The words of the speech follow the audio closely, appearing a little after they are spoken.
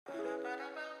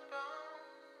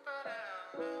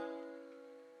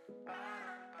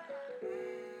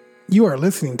You are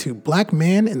listening to Black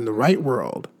Man in the Right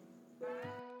World.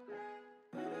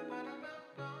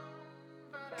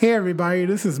 Hey everybody,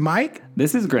 this is Mike.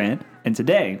 This is Grant, and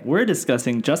today we're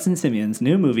discussing Justin Simien's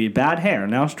new movie Bad Hair,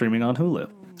 now streaming on Hulu.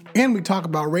 And we talk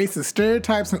about racist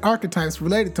stereotypes and archetypes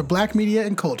related to black media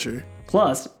and culture.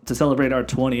 Plus, to celebrate our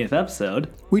 20th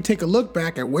episode, we take a look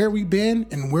back at where we've been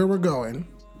and where we're going.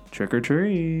 Trick or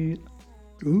treat.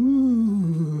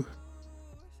 Ooh.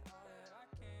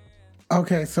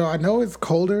 Okay, so I know it's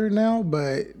colder now,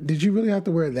 but did you really have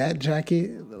to wear that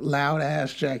jacket? Loud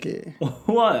ass jacket.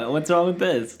 What? What's wrong with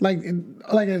this? It's like a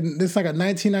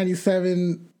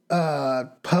 1997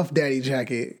 Puff Daddy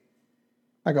jacket.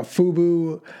 Like a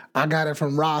FUBU. I got it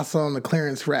from Ross on the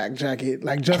clearance rack jacket.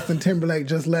 Like Justin Timberlake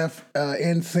just left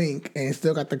NSYNC and he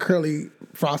still got the curly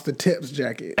frosted tips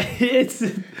jacket.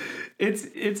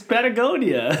 It's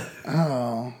Patagonia.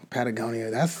 Oh, Patagonia.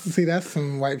 That's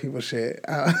some white people shit.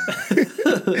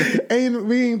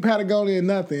 ain't Patagonia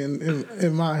nothing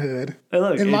in my hood. Hey,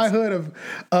 look, my hood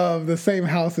of the same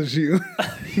house as you.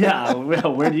 Yeah,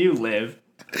 well, where do you live?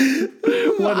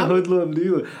 What hoodlum do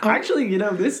you live? Actually,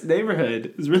 this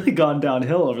neighborhood has really gone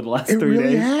downhill over the last 3 days. It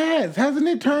really has. Hasn't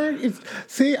it turned?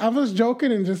 I was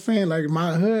joking and just saying like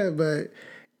my hood, but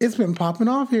it's been popping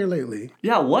off here lately.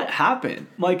 Yeah, what happened?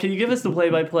 Mike, can you give us the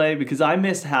play-by-play? Because I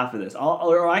missed half of this.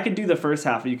 Or I could do the first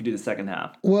half, or you could do the second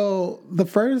half. Well, the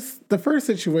first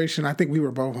situation, I think we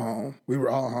were both home. We were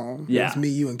all home. Yeah. It was me,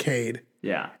 you, and Cade.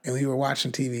 Yeah. And we were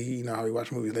watching TV. You know how we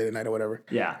watch movies late at night or whatever.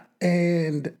 Yeah.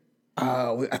 And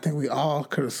I think we all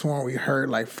could have sworn we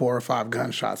heard like 4 or 5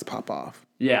 gunshots pop off.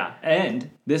 Yeah, and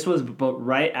this was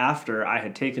right after I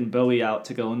had taken Bowie out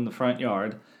to go in the front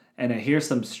yard, and I hear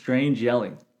some strange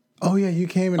yelling. Oh, yeah, you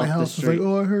came in the house. It's like,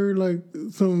 I heard, like,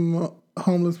 some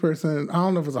homeless person. I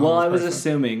don't know if it was a homeless person. Well, I was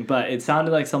assuming, but it sounded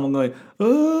like someone going,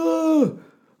 oh,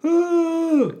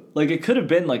 oh. Like, it could have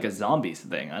been, like, a zombies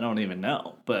thing. I don't even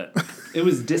know. But it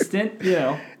was distant,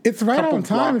 It's right on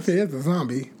time if it is a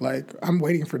zombie. Like, I'm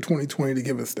waiting for 2020 to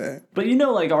give us that. But,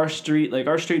 like, our street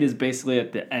is basically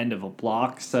at the end of a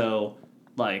block. So,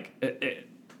 like,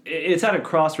 it's at a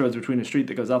crossroads between a street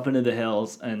that goes up into the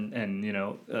hills and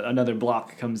another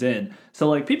block comes in. So,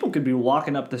 like, people could be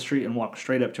walking up the street and walk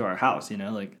straight up to our house,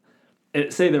 like,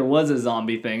 say there was a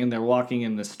zombie thing and they're walking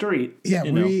in the street. Yeah,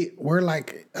 we're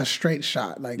like a straight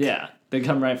shot. Like, yeah, they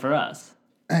come right for us.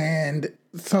 And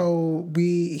so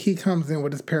he comes in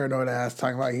with his paranoid ass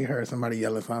talking about he heard somebody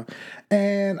yelling something.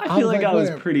 And I feel like I was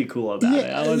pretty cool about it.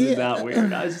 I wasn't that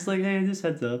weird. I was just like, hey, just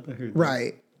heads up. I heard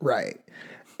right.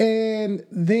 And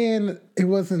then it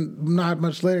wasn't not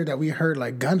much later that we heard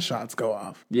like gunshots go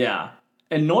off. Yeah.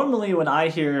 And normally when I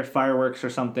hear fireworks or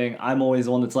something, I'm always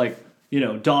the one that's like,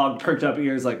 dog perked up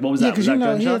ears, like, what was that? Was that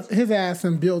gunshots? His ass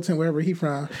in Buellton, wherever he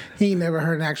from, he never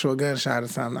heard an actual gunshot or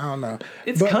something. I don't know.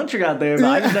 It's country out there, but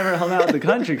I just never hung out with the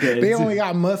country kids. They only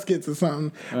got muskets or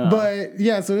something. But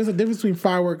yeah, so there's a difference between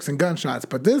fireworks and gunshots.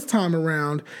 But this time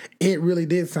around, it really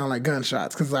did sound like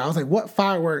gunshots. Because I was like, what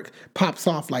firework pops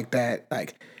off like that?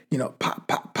 Like, pop,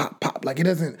 pop, pop, pop. Like,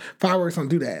 fireworks don't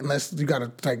do that unless you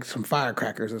got like some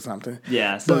firecrackers or something.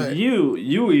 Yeah, so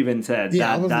you even said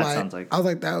that sounds like... I was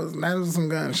like, that was some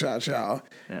gunshots, y'all.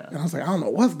 Yeah. And I was like, I don't know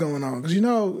what's going on.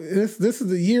 Because, this is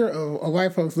the year of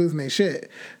white folks losing their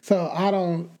shit. So I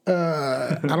don't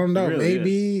know.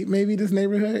 Really maybe this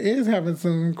neighborhood is having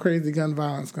some crazy gun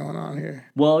violence going on here.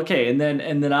 Well, okay, and then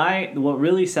what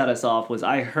really set us off was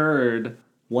I heard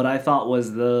what I thought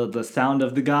was the sound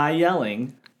of the guy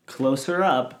yelling closer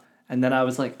up, and then I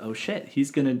was like, oh shit, he's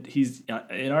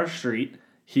in our street,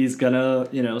 he's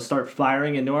gonna start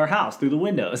firing into our house through the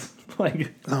windows.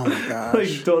 Like, oh my gosh,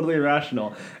 like totally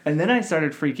irrational. And then I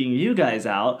started freaking you guys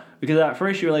out because at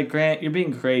first you were like, Grant, you're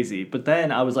being crazy, but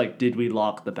then I was like, did we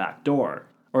lock the back door?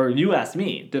 Or you asked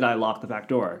me, did I lock the back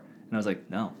door? And I was like,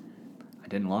 no, I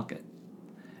didn't lock it.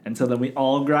 And so then we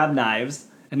all grabbed knives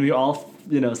and we all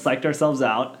psyched ourselves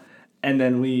out, and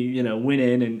then we went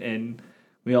in and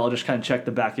we all just kind of checked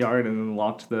the backyard and then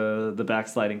locked the back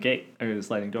sliding gate, or the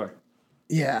sliding door.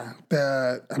 Yeah.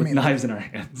 With knives in our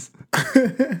hands.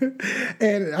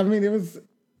 And I mean, it was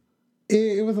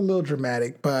a little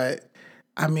dramatic, but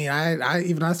I mean,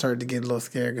 I started to get a little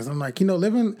scared because I'm like,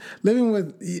 living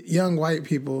with young white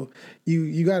people,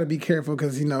 you got to be careful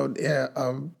because,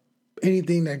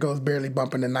 anything that goes barely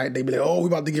bumping at night, they be like, oh, we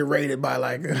about to get raided by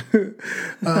like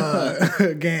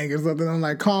a gang or something. I'm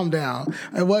like, calm down.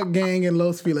 And what gang in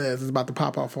Los Feliz is about to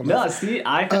pop off on us? No, see,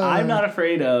 I'm not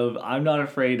afraid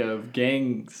of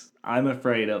gangs. I'm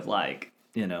afraid of like,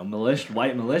 white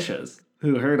militias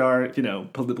who hurt our,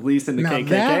 police and the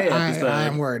KKK episode. I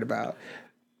am worried about.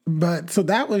 But so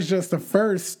that was just the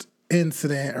first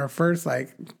incident or first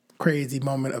like crazy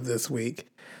moment of this week.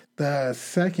 The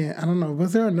second, I don't know,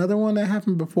 was there another one that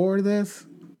happened before this?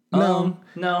 No.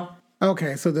 No.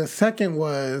 Okay, so the second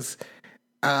was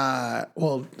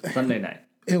Sunday night.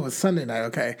 It was Sunday night.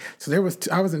 Okay, so we were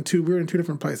in two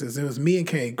different places. It was me and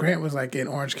Kay. Grant was like in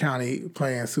Orange County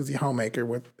playing Susie Homemaker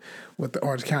with the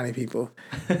Orange County people,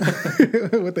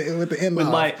 with the in-laws.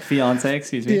 With my fiance,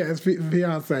 excuse me. Yeah, his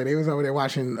fiance. They was over there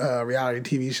watching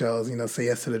reality TV shows. Say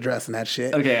yes to the dress and that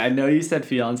shit. Okay, I know you said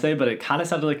fiance, but it kind of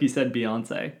sounded like you said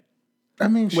Beyonce. I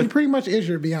mean, she pretty much is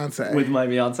your Beyonce. With my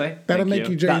Beyonce? That'll make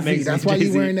you Jay-Z. That's why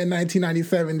you're wearing that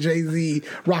 1997 Jay-Z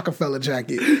Rockefeller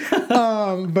jacket.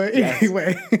 But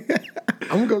anyway,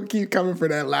 I'm going to keep coming for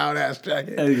that loud-ass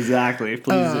jacket. Exactly.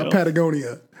 Please do.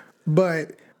 Patagonia.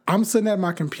 But I'm sitting at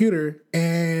my computer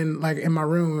and, like, in my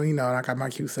room, and I got my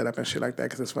cue set up and shit like that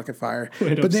because it's fucking fire.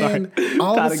 Wait, but then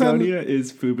all of a sudden, Patagonia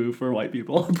is FUBU for white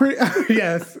people.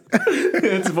 Yes.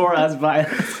 It's more as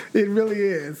violence. It really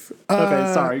is.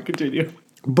 Okay, sorry. Continue.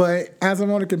 But as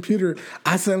I'm on the computer,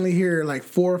 I suddenly hear like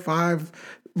 4 or 5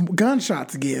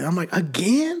 gunshots again. I'm like,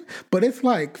 again? But it's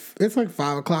like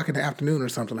 5 o'clock in the afternoon or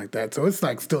something like that. So it's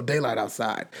like still daylight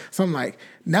outside. So I'm like,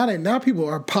 now people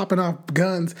are popping off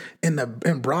guns in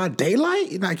broad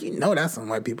daylight. Like, that's some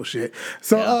white people shit.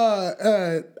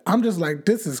 So I'm just like,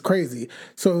 this is crazy.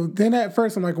 So then at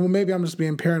first I'm like, well, maybe I'm just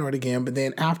being paranoid again. But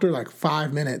then after like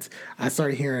 5 minutes, I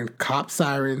started hearing cop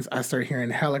sirens. I started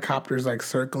hearing helicopters like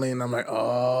circling. I'm like,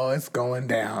 oh, it's going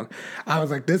down. I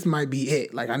was like, this might be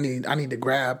it. Like I need to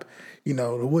grab,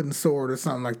 the wooden sword or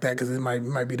something like that because it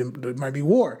might be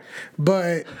war.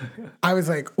 But I was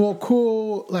like, well,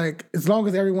 cool. Like as long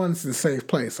as everyone's in a safe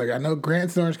place. Like I know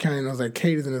Grant's in Orange County, and I was like,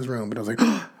 Kate is in his room, but I was like,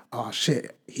 oh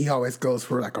shit, he always goes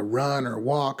for like a run or a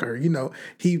walk or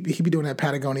he be doing that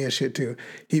Patagonia shit too.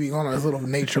 He be going on his little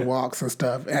nature walks and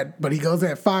stuff. But he goes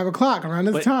at 5 o'clock around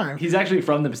this time. He's actually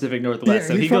from the Pacific Northwest,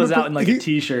 so he goes out in like a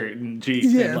t-shirt and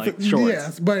jeans and like shorts.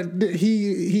 Yes, but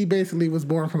he basically was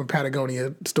born from a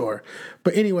Patagonia store.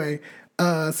 But anyway,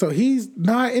 so he's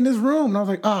not in his room, and I was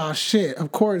like, oh shit.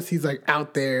 Of course he's like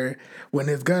out there when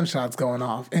his gunshot's going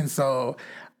off, and so.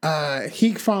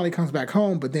 He finally comes back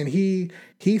home, but then he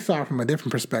saw it from a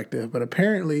different perspective. But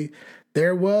apparently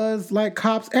there was like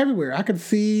cops everywhere. I could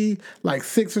see like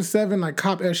 6 or 7 like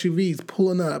cop SUVs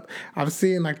pulling up. I'm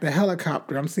seeing like the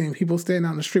helicopter. I'm seeing people standing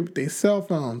out on the street with their cell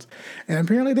phones. And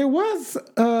apparently there was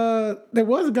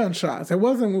gunshots. I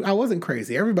wasn't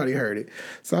crazy. Everybody heard it.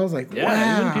 So I was like,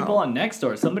 wow. Even people on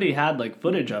Nextdoor, somebody had like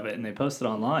footage of it and they posted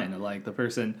online of like the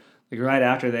person. Like right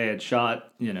after they had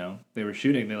shot, they were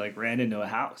shooting, they like ran into a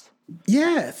house.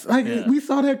 Yes. We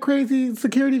saw that crazy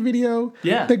security video.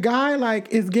 Yeah. The guy like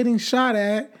is getting shot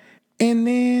at and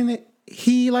then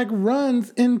he like runs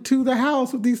into the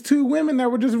house with these 2 women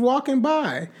that were just walking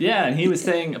by. Yeah, and he was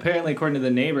saying, apparently according to the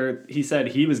neighbor, he said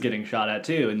he was getting shot at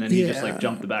too, and then he just like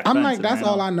jumped the back fence. I'm like, that's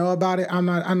all I know about it. I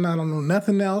don't know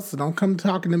nothing else. So don't come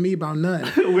talking to me about none.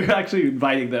 We're actually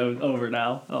inviting them over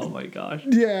now. Oh my gosh.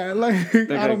 Yeah, like they're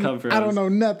gonna come for us. I don't know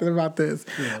nothing about this.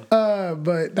 Yeah.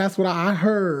 But that's what I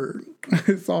heard.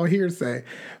 It's all hearsay.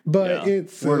 But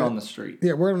it's word on the street.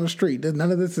 Yeah, word on the street.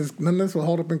 None of this will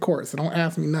hold up in court, so don't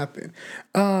ask me nothing.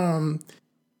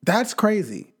 That's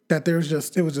crazy that it was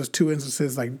just 2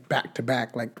 instances like back to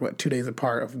back, like 2 days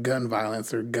apart of gun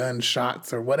violence or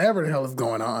gunshots or whatever the hell is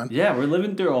going on. Yeah, we're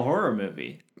living through a horror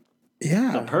movie.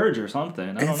 Yeah. The Purge or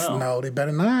something. I don't know. No, they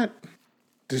better not.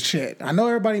 The shit. I know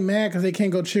everybody mad because they can't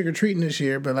go trick-or-treating this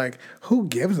year, but like, who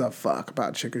gives a fuck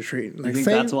about trick-or-treating? Like, you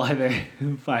think that's why they're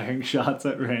firing shots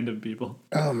at random people?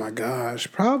 Oh my gosh,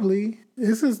 probably.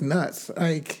 This is nuts.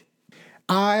 Like,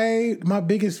 my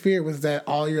biggest fear was that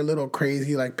all your little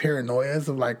crazy like paranoias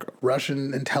of like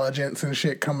Russian intelligence and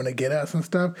shit coming to get us and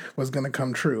stuff was gonna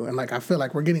come true. And like I feel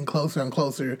like we're getting closer and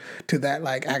closer to that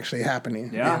like actually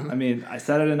happening. Yeah, I mean, I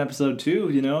said it in episode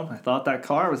 2. I thought that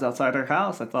car was outside our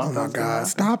house. I thought. Oh my god,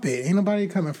 stop it! Ain't nobody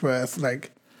coming for us.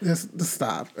 Like, just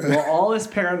stop. Well, all this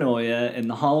paranoia and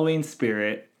the Halloween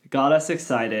spirit got us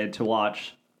excited to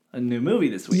watch a new movie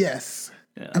this week. Yes.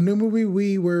 Yeah. A new movie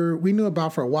we knew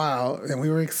about for a while, and we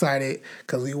were excited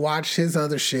because we watched his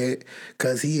other shit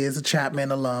because he is a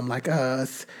Chapman alum like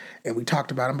us, and we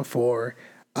talked about him before.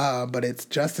 But it's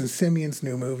Justin Simeon's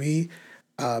new movie,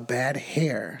 Bad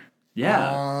Hair. Yeah.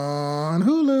 On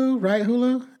Hulu, right?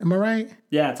 Hulu? Am I right?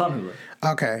 Yeah, it's on Hulu.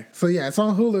 Okay. So yeah, it's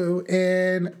on Hulu,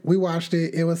 and we watched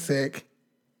it. It was sick,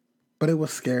 but it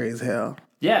was scary as hell.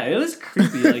 Yeah, it was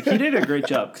creepy. Like, he did a great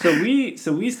job. So we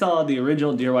saw the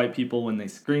original Dear White People when they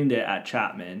screened it at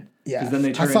Chapman. Yeah, then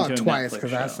they turned I saw it it into twice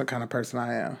because that's the kind of person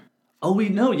I am. Oh,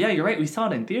 yeah, you're right. We saw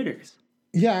it in theaters.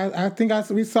 Yeah, I think I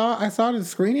saw the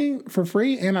screening for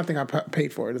free, and I think I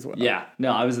paid for it as well. Yeah,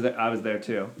 no, I was there. I was there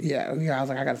too. Yeah. I was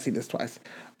like, I got to see this twice.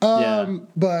 Yeah.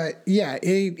 But yeah,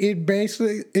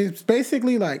 it's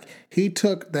basically like he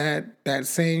took that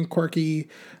same quirky,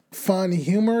 fun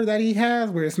humor that he has,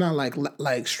 where it's not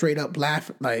like straight up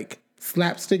laugh like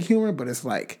slapstick humor, but it's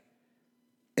like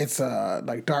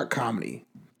dark comedy.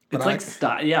 But It's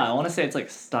like yeah, I want to say it's like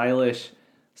stylish,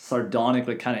 sardonic,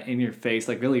 like kind of in your face,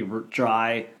 like really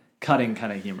dry, cutting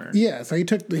kind of humor. yeah, so he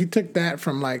took that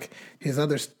from like his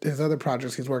other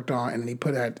projects he's worked on, and he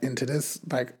put that into this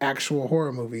like actual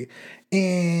horror movie,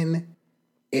 and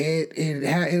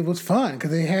it was fun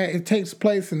because it takes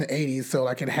place in the 80s, so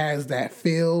like it has that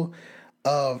feel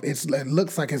of it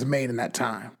looks like it's made in that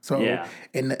time. So Yeah.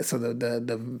 so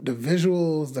the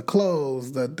visuals, the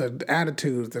clothes, the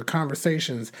attitudes, the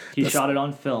conversations. He shot it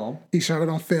on film. He shot it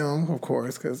on film, of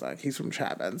course, because like he's from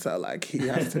Chapman, so like he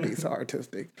has to be so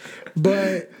artistic.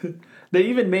 But They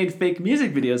even made fake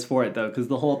music videos for it though, because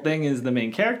the whole thing is the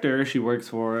main character. She works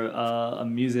for a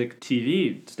music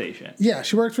TV station. yeah,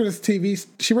 she works for this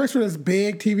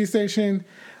big TV station.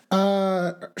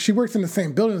 She works in the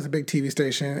same building as a big TV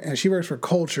station, and she works for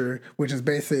Culture, which is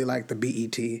basically like the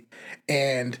BET.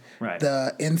 And Right.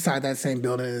 the inside that same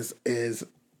building is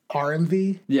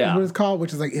RMV, Yeah. is what it's called,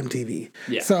 which is like MTV.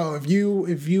 Yeah. So if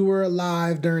you were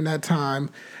alive during that time,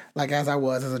 like as I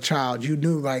was as a child, you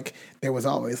knew like there was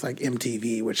always like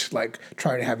MTV, which like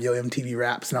tried to have Yo MTV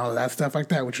Raps and all of that stuff like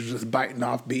that, which was just biting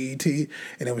off BET,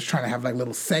 and it was trying to have like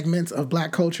little segments of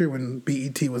black culture when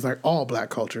BET was like all black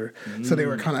culture. So they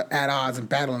were kind of at odds and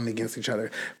battling against each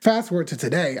other. Fast forward to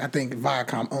today, I think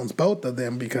Viacom owns both of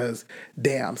them because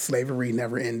damn, slavery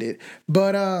never ended.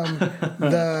 But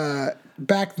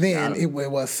back then it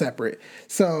was separate.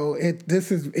 So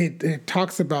it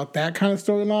talks about that kind of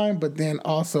storyline, but then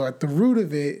also at the root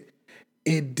of it,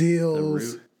 it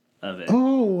deals. Root of it.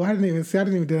 Oh, I didn't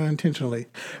even do that intentionally.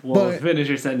 Well, but finish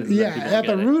your sentence. yeah, at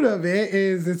the root of it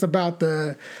is it's about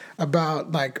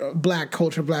like black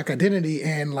culture, black identity,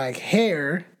 and like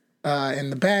hair.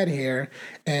 And the bad hair,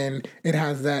 and it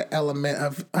has that element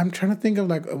of, I'm trying to think of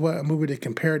like what a movie to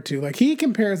compare it to. Like he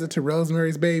compares it to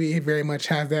Rosemary's Baby. It very much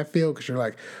has that feel because you're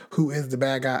like, who is the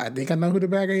bad guy? I think I know who the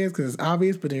bad guy is because it's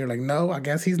obvious, but then you're like, no, I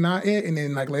guess he's not it. And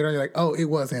then like later on you're like, oh, it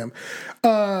was him.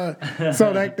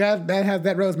 So like that has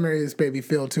that Rosemary's Baby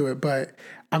feel to it. But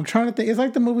I'm trying to think. It's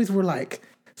like the movies where like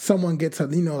someone gets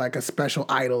like a special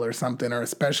idol or something, or a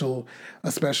special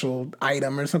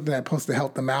item or something that's supposed to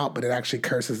help them out, but it actually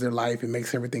curses their life and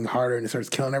makes everything harder and it starts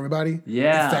killing everybody.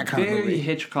 Yeah, it's that kind very of movie.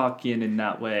 Hitchcockian in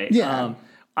that way. Yeah.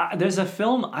 There's a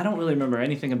film, I don't really remember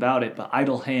anything about it, but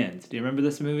Idle Hands. Do you remember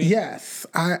this movie? Yes,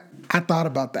 I thought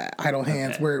about that. Idle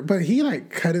Hands, but he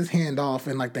like cut his hand off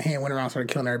and like the hand went around and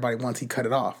started killing everybody once he cut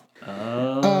it off.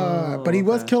 Oh. But he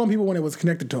was killing people when it was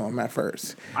connected to him at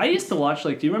first. I used to watch,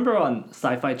 like, do you remember on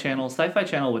Sci-Fi Channel? Sci-Fi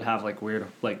Channel would have like weird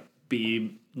like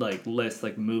B like lists,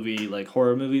 like movie, like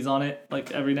horror movies on it,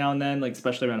 like every now and then, like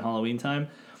especially around Halloween time.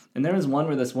 And there was one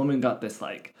where this woman got this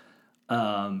like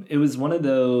it was one of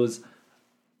those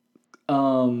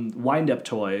wind up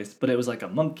toys, but it was like a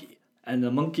monkey. And the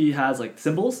monkey has like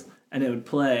symbols and it would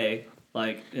play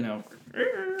like, you know,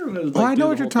 it would, I know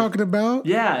what you're talking about.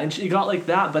 Yeah, and she got like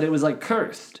that, but it was like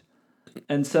cursed.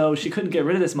 And so she couldn't get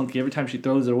rid of this monkey. Every time she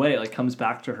throws it away, it like comes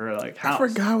back to her like house. I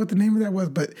forgot what the name of that was,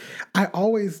 but I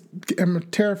always am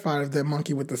terrified of that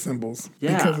monkey with the symbols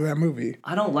because of that movie.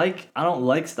 I don't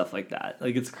like stuff like that.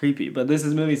 Like it's creepy. But this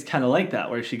movie's kind of like that,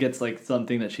 where she gets like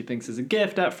something that she thinks is a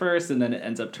gift at first, and then it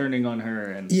ends up turning on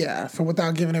her. And yeah, so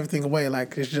without giving everything away,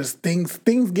 like it's just things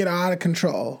get out of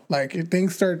control. Like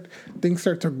things start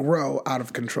to grow out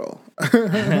of control.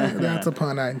 That's a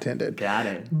pun I intended. Got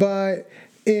it. But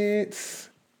it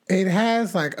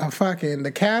has like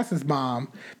the cast is bomb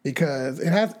because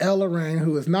it has Ella Rain,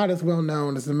 who is not as well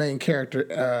known as the main character,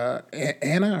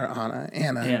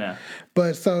 Anna.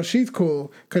 But so she's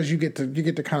cool because you get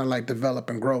to kind of like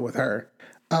develop and grow with her.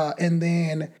 And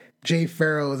then Jay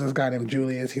Farrow is this guy named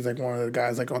Julius. He's like one of the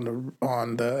guys like on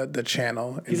the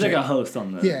channel. And he's like a host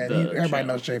on the everybody channel.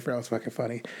 knows Jay Farrow's fucking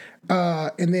funny.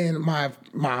 And then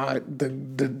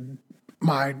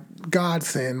my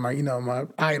godsend, my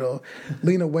idol,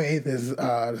 Lena Waithe is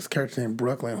this character named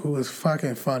Brooklyn, who is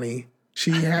fucking funny.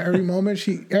 She had every moment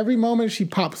she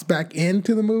pops back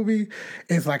into the movie,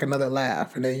 it's like another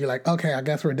laugh, and then you're like, okay, I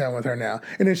guess we're done with her now.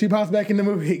 And then she pops back in the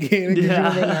movie again and gives you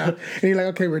another laugh, and you're like,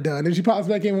 okay, we're done. And she pops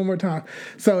back in one more time.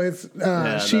 So it's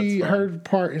her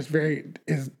part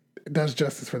does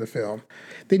justice for the film.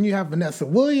 Then you have Vanessa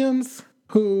Williams,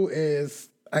 who is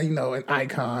an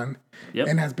icon. Yep.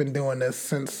 and has been doing this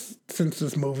since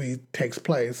this movie takes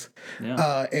place.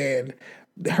 Yeah. And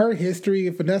her history,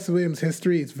 Vanessa Williams'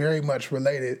 history, is very much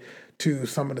related to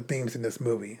some of the themes in this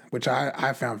movie, which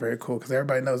I found very cool because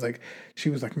everybody knows like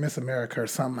she was like Miss America or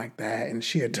something like that, and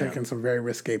she had taken some very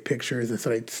risque pictures, and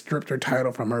so they stripped her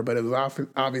title from her, but it was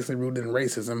obviously rooted in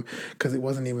racism because it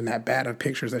wasn't even that bad of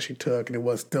pictures that she took, and it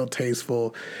was still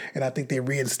tasteful, and I think they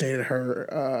reinstated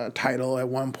her title at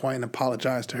one point and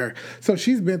apologized to her. So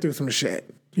she's been through some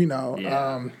shit, you know.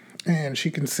 Yeah. And she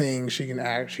can sing, she can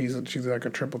act. She's like a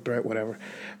triple threat, whatever.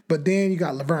 But then you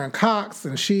got Laverne Cox,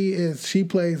 and she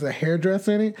plays a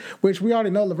hairdresser in it, which we already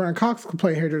know Laverne Cox can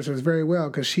play hairdressers very well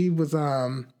because she was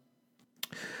a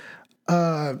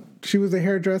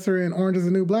hairdresser in Orange Is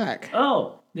the New Black.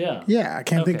 Oh, yeah. Yeah, I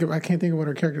can't think of what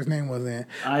her character's name was in.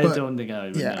 I don't think I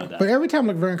would know that. But every time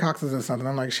Laverne Cox is in something,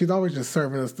 I'm like, she's always just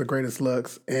serving us the greatest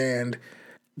looks. And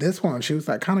this one, she was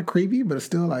like kind of creepy, but it's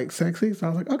still like sexy. So I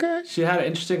was like, okay. She had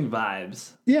interesting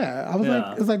vibes. Yeah, I was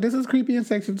like, it's like this is creepy and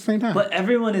sexy at the same time. But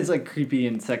everyone is like creepy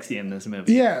and sexy in this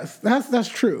movie. Yes, that's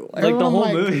true. Like the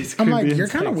whole movie's creepy. I'm like, and you're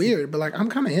kind of sexy. weird, but like I'm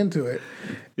kind of into it.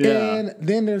 Yeah. And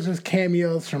then there's just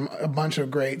cameos from a bunch of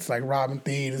greats, like Robin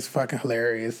Thede is fucking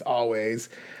hilarious always,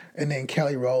 and then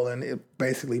Kelly Rowland. It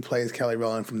basically plays Kelly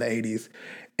Rowland from the '80s.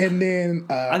 And then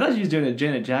I thought she was doing a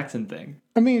Janet Jackson thing.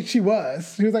 I mean, she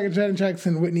was like a Janet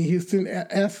Jackson, Whitney Houston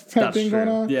type thing going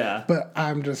on. Yeah. But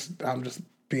I'm just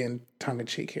being tongue in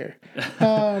cheek here.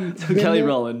 So Kelly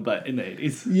Rowland, but in the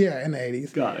 80s. Yeah, in the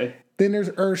 '80s. Got it. Then there's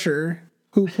Ursher,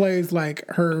 who plays like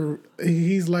her.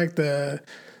 He's like the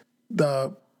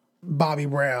Bobby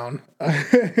Brown,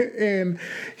 and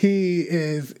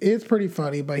it's pretty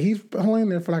funny, but he's only in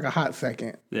there for like a hot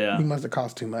second. Yeah. He must have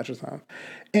cost too much or something.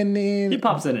 And then He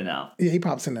pops in and out. yeah, he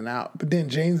pops in and out. But then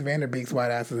James Vanderbeek's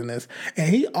white ass is in this,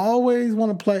 and he always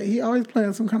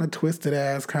playing some kind of twisted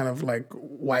ass kind of like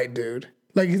white dude.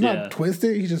 Like he's Yeah. not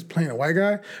twisted, he's just playing a white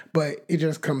guy, but it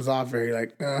just comes off very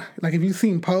like if you've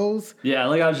seen Pose, Yeah,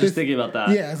 like I was just thinking about that.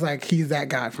 yeah, it's like he's that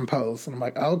guy from Pose. And I'm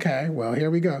like, okay, well, here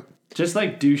we go. Just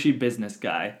like douchey business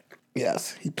guy.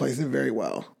 Yes, he plays it very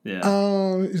well. Yeah.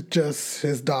 It's just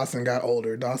his Dawson got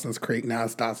older. Dawson's Creek, now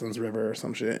it's Dawson's River or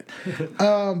some shit.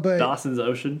 But Dawson's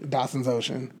Ocean. Dawson's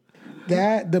Ocean.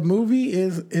 That the movie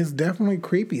is definitely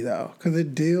creepy though, because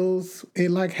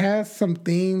it like has some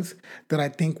themes that I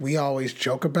think we always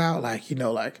joke about, like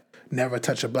like never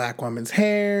touch a black woman's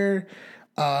hair,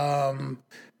 don't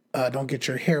get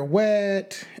your hair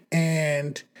wet,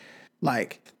 and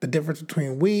like the difference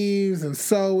between weaves and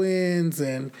sew-ins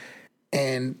and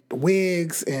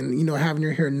wigs, and having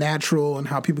your hair natural and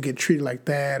how people get treated like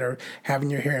that, or having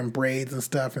your hair in braids and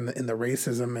stuff, and the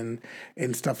racism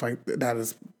and stuff like that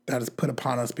is put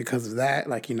upon us because of that.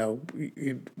 Like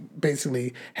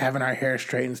basically having our hair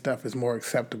straight and stuff is more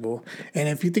acceptable. And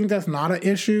if you think that's not an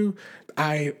issue,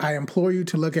 I implore you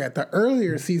to look at the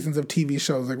earlier seasons of TV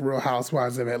shows like Real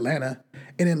Housewives of Atlanta,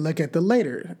 and then look at the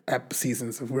later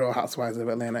seasons of Real Housewives of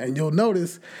Atlanta, and you'll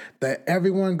notice that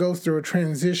everyone goes through a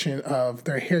transition of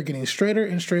their hair getting straighter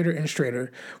and straighter and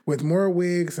straighter, with more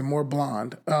wigs and more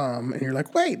blonde. And you're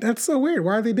like, wait, that's so weird.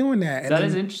 Why are they doing that? And That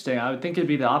is interesting. I would think it'd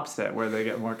be the opposite, where they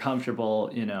get more comfortable,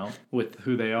 with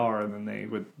who they are, and then they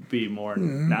would be more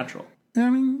natural. I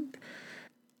mean,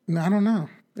 I don't know.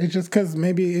 It's just because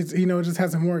maybe it's it just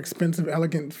has a more expensive,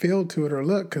 elegant feel to it or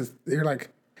look. Because you're like,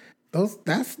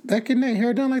 getting that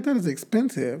hair done like that is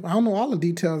expensive. I don't know all the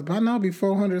details, but I know it'd be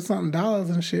 $400 something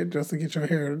and shit just to get your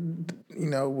hair,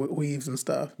 weaves and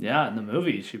stuff. Yeah, in the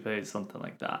movie she paid something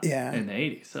like that. Yeah. In the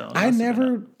 80s. So I that's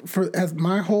never, as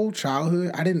my whole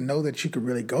childhood, I didn't know that you could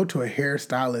really go to a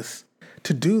hairstylist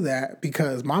to do that,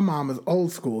 because my mom is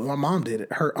old school. My mom did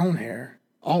it, her own hair,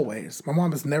 always. My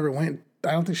mom has never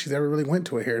I don't think she's ever really went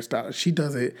to a hairstylist. She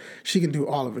does it. She can do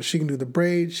all of it. She can do the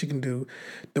braids. She can do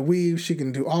the weave. She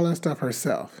can do all that stuff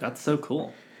herself. That's so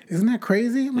cool. Isn't that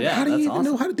crazy? I'm like, Yeah, how do you that's even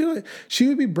know awesome. how to do it? She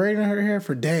would be braiding her hair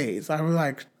for days. I was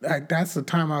like that's the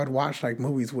time I would watch like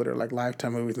movies with her, like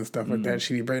Lifetime movies and stuff like that.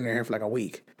 She'd be braiding her hair for like a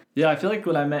week. Yeah, I feel like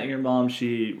when I met your mom,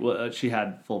 she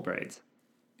had full braids.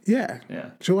 Yeah.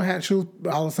 Yeah. She'll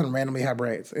all of a sudden randomly have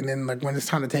braids. And then like when it's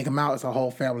time to take them out, it's a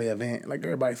whole family event. Like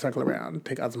everybody circle around and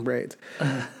take out some braids.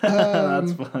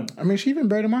 That's fun. I mean, she even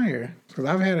braided my hair. Because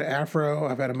I've had an afro,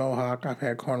 I've had a mohawk, I've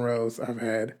had cornrows, I've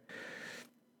had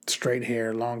straight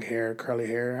hair, long hair, curly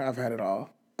hair. I've had it all.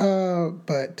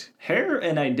 But Hair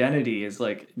and identity is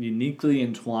like uniquely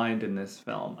entwined in this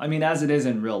film. I mean, as it is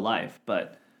in real life,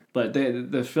 but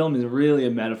the film is really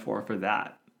a metaphor for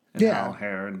that. And yeah, how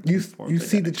hair and you forms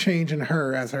see the identity. change in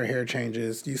her as her hair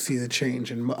changes. You see the change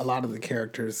in a lot of the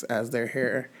characters as their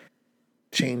hair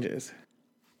changes.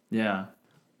 Yeah.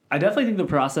 I definitely think the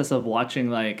process of watching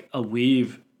like a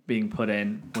weave being put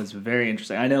in was very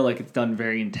interesting. I know like it's done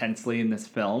very intensely in this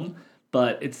film,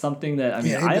 but it's something that I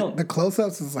mean Yeah, I don't. the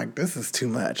close-ups is like, this is too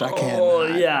much. I can't Oh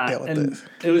not yeah, deal with and this.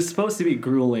 it was supposed to be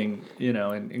grueling, you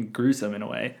know, and gruesome in a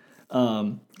way.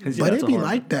 'Cause, But it's it'd a be horror.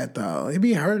 like that though. It'd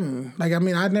be hurting. Like, I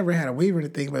mean, I never had a weave or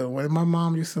anything, but when my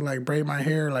mom used to like braid my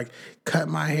hair, like cut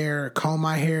my hair, comb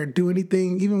my hair, do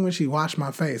anything, even when she washed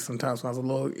my face sometimes when I was a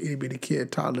little itty bitty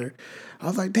kid, toddler, I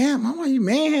was like, damn, mom, why you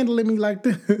manhandling me like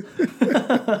this?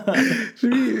 She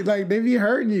be, like, they be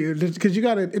hurting you because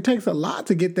it takes a lot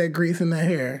to get that grease in the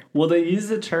hair. Well, they use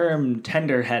the term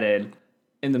tender-headed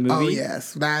in the movie. Oh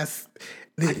yes,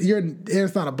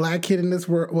 there's not a black kid in this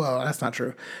world. Well, that's not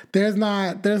true. There's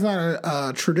not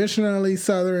a traditionally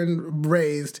Southern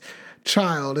raised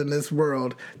child in this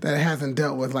world that hasn't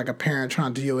dealt with like a parent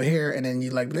trying to do your hair, and then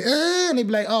you like, and they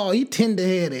be like, oh, he tender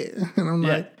headed, and I'm Yeah.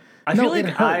 like, I no, feel it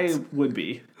like hurts. I would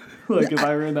be. Like if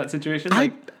I were in that situation.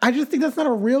 Like, I just think that's not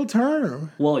a real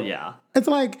term. well, yeah. It's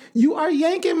like, you are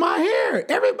yanking my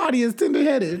hair. Everybody is tender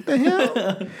headed. The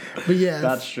hell? But yeah,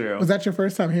 That's true. Was that your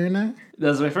first time hearing that? That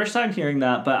was my first time hearing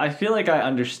that, but I feel like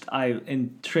I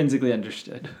intrinsically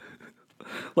understood.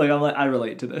 Like I'm like I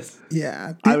relate to this.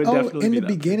 Yeah. I would definitely in be the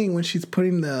that beginning when she's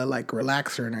putting the like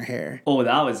relaxer in her hair. Oh,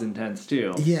 that was intense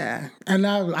too. Yeah. And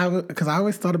because I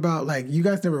always thought about, like, you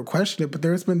guys never questioned it, but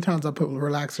there's been times I put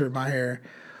relaxer in my hair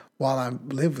while I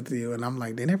live with you, and I'm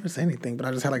like, they never say anything, but I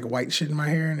just had like white shit in my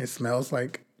hair and it smells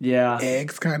like Yeah.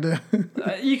 eggs kind of.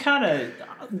 You kind of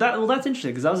that's interesting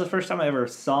because that was the first time I ever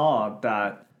saw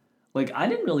that. Like I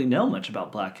didn't really know much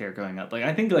about black hair growing up. Like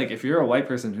I think like if you're a white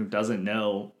person who doesn't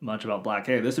know much about black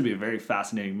hair, this would be a very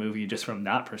fascinating movie just from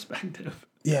that perspective.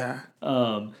 Yeah.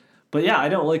 But yeah, I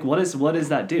don't like what does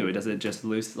that do? Does it just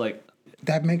loose like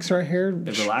That makes her hair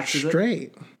relaxes it?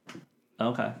 straight.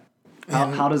 okay?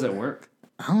 How does it work?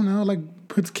 I don't know, like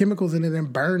puts chemicals in it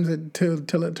and burns it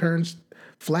till it turns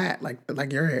flat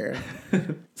like your hair.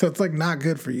 So it's like not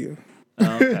good for you.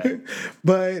 Okay.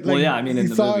 But like, Well, yeah, I mean, in you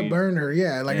the saw movie- it burn her.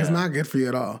 Yeah, like it's Yeah. not good for you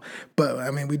at all. But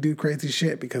I mean, we do crazy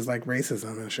shit because like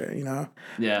racism and shit, you know.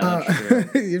 Yeah, that's true.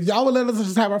 If y'all would let us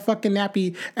just have our fucking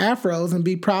nappy afros and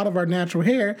be proud of our natural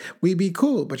hair, we'd be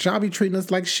cool. But y'all be treating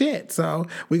us like shit. So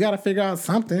we got to figure out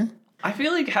something. I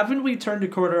feel like haven't we turned a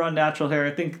quarter on natural hair?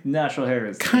 I think natural hair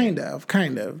is Kind of.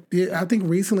 Yeah, I think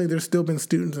recently there's still been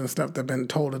students and stuff that've been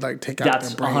told to like take out that's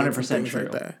their braids 100% and things true.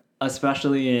 like that.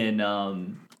 Especially in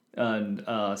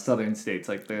southern states,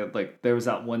 like there was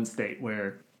that one state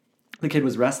where the kid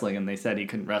was wrestling and they said he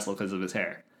couldn't wrestle because of his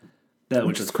hair,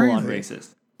 which is was full on crazy. racist.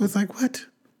 It's like, what?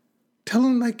 Tell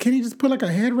him, like, can he just put like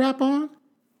a head wrap on?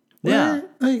 Yeah.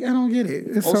 What? Like, I don't get it.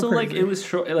 It's Also, so like crazy. it was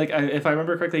short. Like if I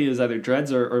remember correctly, it was either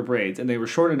dreads or braids, and they were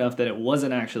short enough that it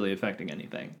wasn't actually affecting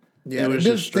anything. Yeah, it was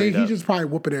just straight he up. just probably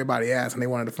whooping everybody's ass, and they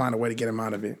wanted to find a way to get him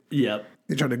out of it. Yep.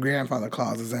 They tried to grandfather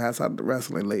clause his ass out of the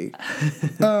wrestling league.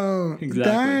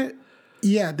 Exactly.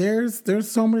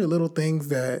 There's so many little things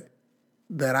that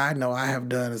I know I have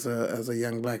done as a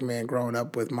young black man growing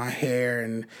up with my hair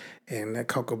and the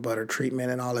cocoa butter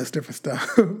treatment and all this different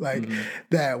stuff like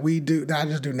that I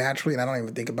just do naturally and I don't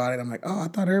even think about it. I'm like, oh, I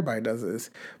thought everybody does this,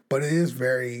 but it is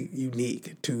very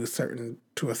unique to a certain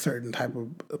type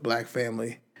of black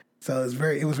family. So it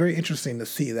was very interesting to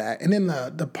see that. And then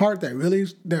the part that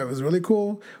was really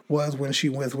cool was when she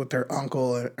was with her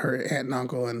uncle, her aunt and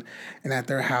uncle, and at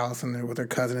their house and with her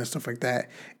cousin and stuff like that.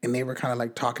 And they were kind of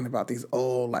like talking about these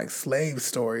old like slave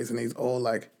stories and these old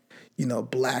like, you know,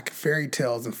 black fairy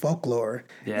tales and folklore.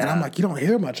 Yeah. And I'm like, you don't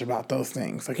hear much about those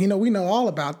things. Like, you know, we know all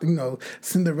about, you know,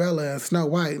 Cinderella and Snow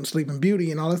White and Sleeping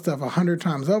Beauty and all that stuff 100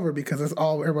 times over because that's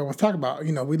all everyone was talking about.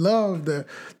 You know, we love the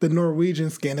Norwegian,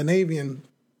 Scandinavian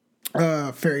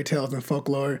fairy tales and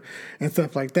folklore and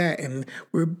stuff like that, and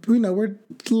we're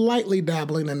lightly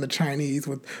dabbling in the Chinese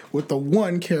with the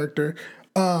one character,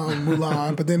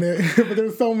 Mulan, but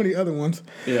there's so many other ones.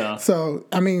 Yeah. So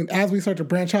I mean, as we start to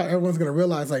branch out, everyone's gonna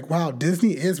realize like, wow,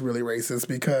 Disney is really racist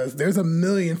because there's a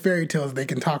million fairy tales they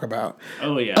can talk about.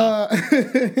 Oh yeah.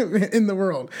 In the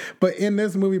world, but in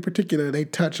this movie in particular, they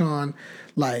touch on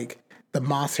like the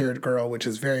moss-haired girl, which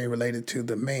is very related to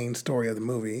the main story of the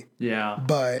movie. Yeah.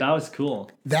 But that was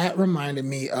cool. that reminded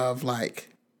me of like,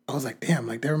 I was like, damn,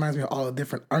 like that reminds me of all the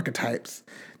different archetypes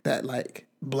that like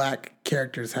black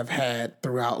characters have had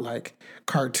throughout like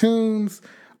cartoons,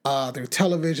 through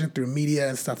television, through media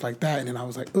and stuff like that. And then I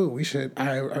was like, ooh,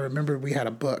 I remember we had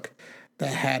a book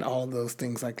that had all of those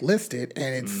things like listed.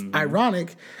 And it's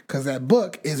ironic because that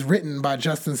book is written by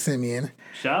Justin Simien.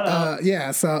 Shout out.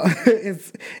 Yeah, so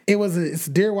it's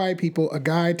Dear White People, A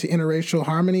Guide to Interracial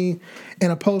Harmony in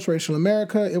a Post-Racial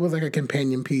America. It was like a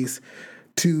companion piece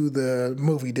to the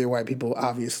movie Dear White People,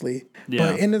 obviously.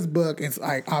 Yeah. But in this book, it's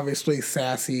like obviously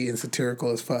sassy and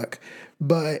satirical as fuck.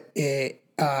 But it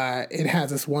has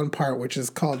this one part which is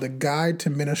called The Guide to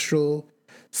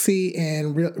Minstrelsy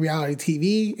and Reality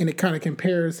TV, and it kind of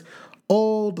compares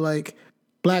old like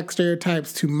black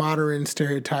stereotypes to modern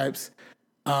stereotypes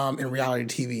in reality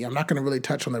TV. I'm not going to really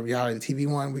touch on the reality TV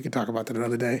one. We can talk about that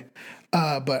another day.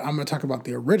 But I'm going to talk about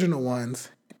the original ones,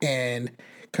 and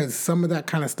because some of that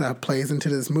kind of stuff plays into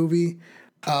this movie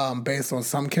based on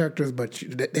some characters, but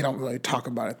they don't really talk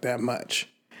about it that much.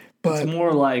 But it's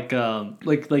more like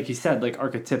you said, like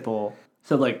archetypal.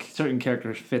 So like certain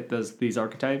characters fit these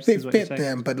archetypes. they fit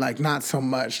them, but like not so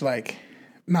much, like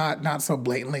not so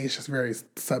blatantly. It's just very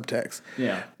subtext.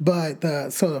 Yeah. But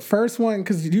the first one,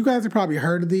 because you guys have probably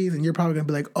heard of these, and you're probably gonna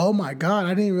be like, "Oh my god,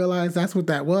 I didn't realize that's what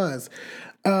that was."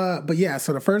 But yeah,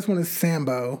 so the first one is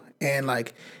Sambo, and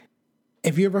like,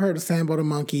 if you ever heard of Sambo the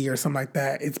monkey or something like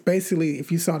that, it's basically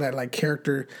if you saw that like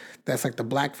character that's like the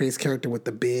blackface character with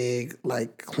the big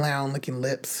like clown looking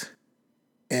lips,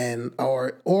 and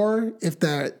or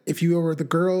if you were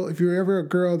ever a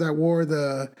girl that wore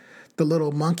the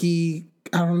little monkey,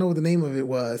 I don't know what the name of it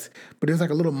was, but there's like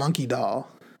a little monkey doll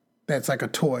that's like a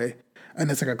toy,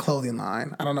 and it's like a clothing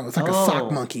line. I don't know, it's like a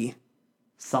sock monkey.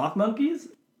 Sock monkeys?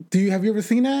 Have you ever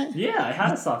seen that? Yeah, I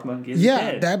had a sock monkey.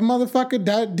 Yeah, that motherfucker.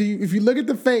 If you look at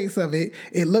the face of it,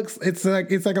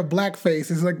 it's like a black face.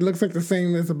 It's like looks like the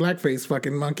same as a blackface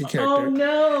fucking monkey character. Oh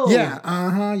no.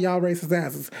 Yeah, y'all racist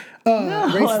asses. No,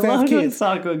 racist I love ass kids.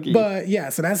 sock monkey. But yeah,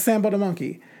 so that's Sambo the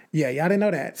monkey. Yeah, y'all didn't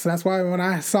know that. So that's why when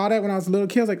I saw that when I was a little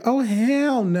kid, I was like, oh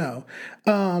hell no.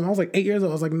 I was like 8 years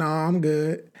old. I was like, nah, I'm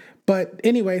good. But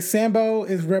anyway, Sambo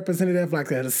is representative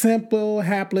like a simple,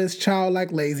 hapless,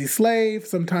 childlike, lazy slave.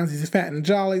 Sometimes he's fat and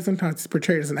jolly. Sometimes he's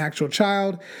portrayed as an actual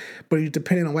child, but he's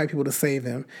depending on white people to save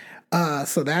him.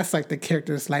 So that's like the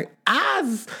characters like, I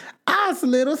was a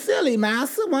little silly,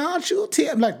 master. Why don't you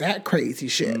tell? Like that crazy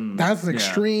shit. That's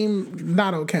extreme,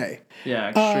 not okay. Yeah,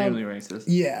 extremely racist.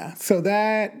 Yeah, so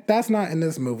that's not in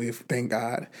this movie, thank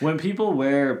God. When people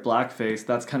wear blackface,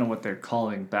 that's kind of what they're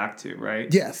calling back to,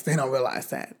 right? Yes, they don't realize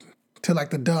that. To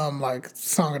like the dumb, like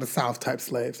Song of the South type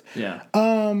slaves. Yeah.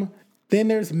 Then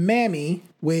there's Mammy,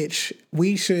 which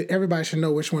everybody should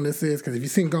know which one this is, because if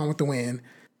you've seen Gone with the Wind,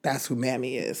 that's who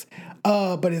Mammy is.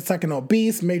 But it's like an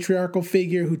obese matriarchal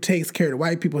figure who takes care of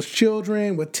white people's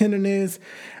children with tenderness,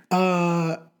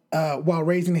 while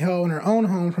raising hell in her own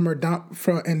home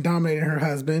and dominating her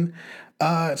husband.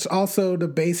 It's also the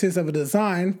basis of a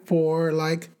design for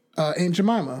like Aunt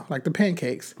Jemima, like the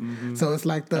pancakes. Mm-hmm. So it's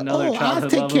like I'll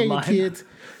take care of your kids.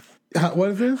 What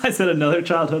is this? I said another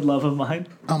childhood love of mine.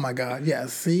 Oh my God,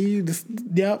 yes. See,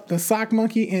 the sock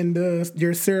monkey and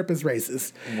your syrup is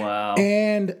racist. Wow.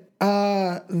 And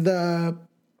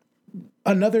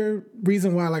another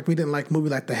reason why like we didn't like movie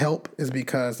like The Help is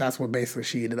because that's what basically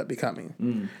she ended up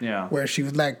becoming. Yeah. Where she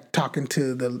was like talking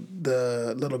to the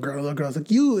little girl. The little girl's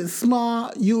like, you is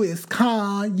smart, you is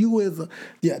kind,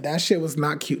 yeah, that shit was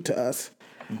not cute to us.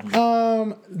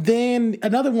 Mm-hmm. Then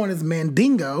another one is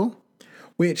Mandingo,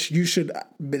 which it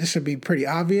should be pretty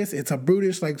obvious. It's a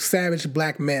brutish, like savage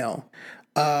black male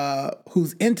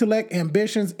whose intellect,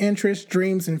 ambitions, interests,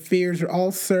 dreams, and fears are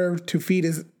all served to feed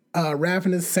his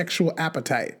ravenous sexual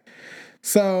appetite.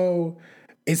 So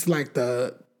it's like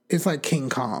King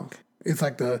Kong. It's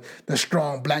like the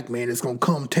strong black man that's gonna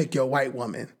come take your white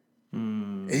woman.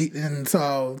 And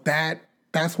so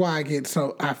that's why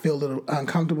I feel a little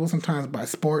uncomfortable sometimes by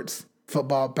sports,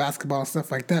 football, basketball,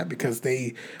 stuff like that, because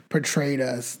they portray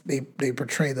those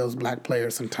black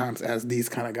players sometimes as these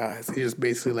kind of guys. It's just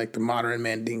basically like the modern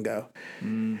Mandingo.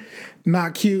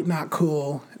 Not cute, not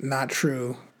cool, not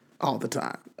true all the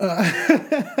time.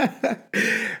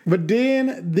 But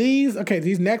then these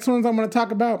next ones I'm going to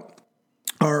talk about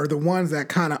are the ones that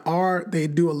kind of they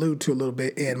do allude to a little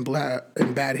bit in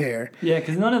Bad Hair. Yeah,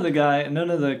 because none of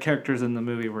the characters in the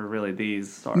movie were really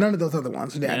these. None of those other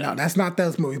ones. Yeah, no, that's not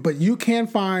those movies. But you can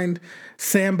find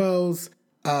Sambos,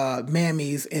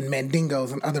 Mammies, and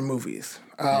Mandingos in other movies.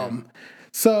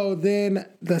 So then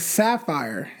the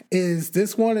Sapphire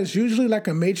this one is usually like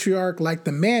a matriarch like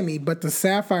the Mammy, but the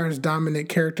Sapphire's dominant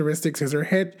characteristics is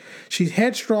she's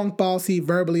headstrong, bossy,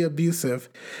 verbally abusive.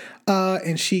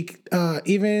 And she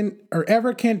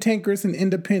ever cantankerous and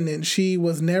independent, she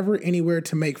was never anywhere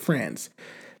to make friends.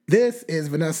 This is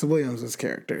Vanessa Williams'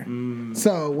 character.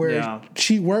 So where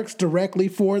she works directly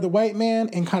for the white man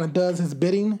and kind of does his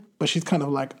bidding, but she's kind of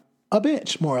like a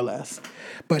bitch, more or less.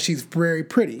 But she's very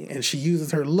pretty, and she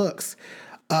uses her looks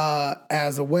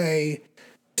as a way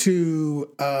to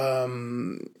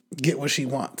get what she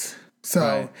wants. So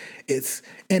Right. it's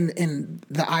and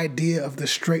the idea of the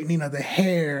straightening of the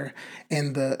hair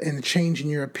and changing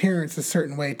your appearance a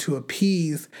certain way to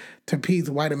appease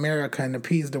white America and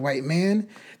appease the white man,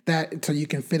 that so you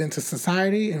can fit into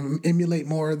society and emulate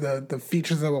more of the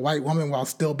features of a white woman while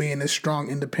still being this strong,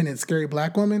 independent, scary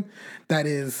black woman. That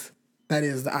is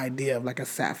the idea of like a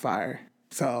Sapphire.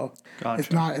 So Gotcha.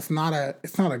 it's not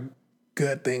a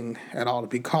good thing at all to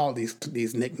be called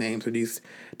these nicknames or these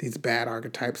bad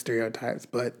archetypes, stereotypes,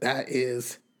 but that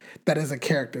is a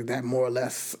character that more or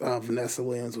less Vanessa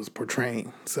Williams was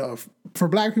portraying. So for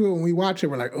black people, when we watch it,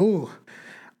 we're like, oh,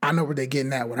 I know where they're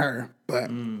getting at with her. But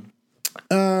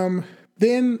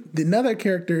then another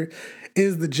character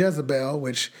is the Jezebel,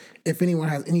 which if anyone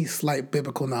has any slight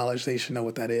biblical knowledge, they should know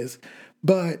what that is.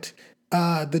 But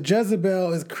the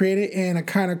Jezebel is created in a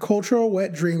kind of cultural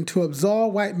wet dream to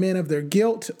absolve white men of their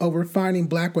guilt over finding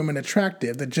black women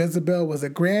attractive. The Jezebel was a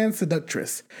grand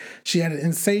seductress. She had an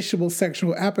insatiable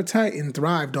sexual appetite and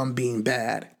thrived on being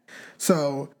bad.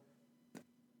 So,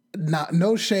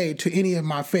 no shade to any of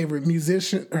my favorite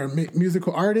musician or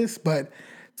musical artists, but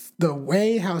the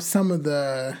way how some of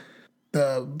the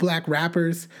black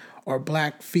rappers or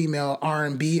black female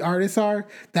R&B artists are,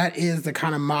 that is the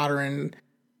kind of modern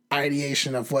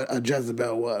ideation of what a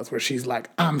Jezebel was, where she's like,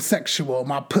 I'm sexual,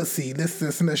 my pussy, this,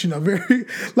 and this, very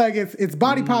like it's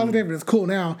body positive and it's cool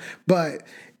now, but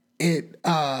it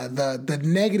the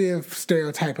negative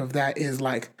stereotype of that is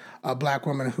like a black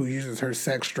woman who uses her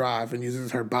sex drive and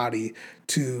uses her body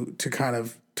to kind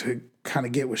of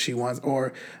get what she wants,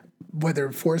 or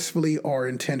whether forcefully or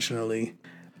intentionally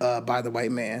by the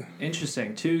white man.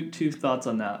 Interesting. Two thoughts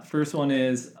on that. First one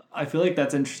is, I feel like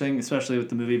that's interesting, especially with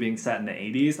the movie being set in the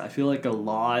 80s. I feel like a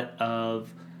lot of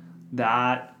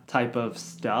that type of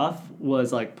stuff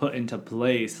was like put into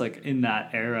place like in that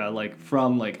era, like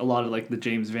from like a lot of like the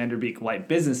James Van Der Beek white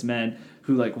businessmen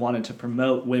who like wanted to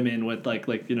promote women with like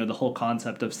the whole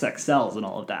concept of sex sells and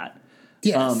all of that.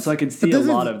 Yes. So I can see a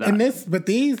lot of that. And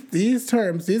these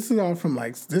terms, this is all from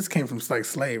this came from like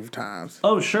slave times.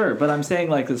 Oh, sure. But I'm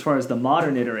saying like as far as the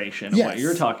modern iteration of what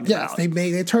you're talking about. Yes,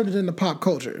 they turned it into pop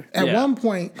culture. At one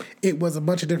point, it was a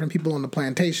bunch of different people on the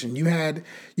plantation. You had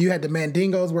the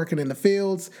Mandingos working in the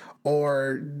fields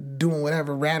or doing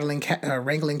whatever, wrangling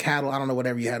cattle. I don't know,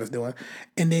 whatever you had us doing.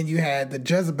 And then you had the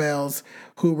Jezebels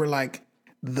who were like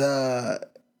the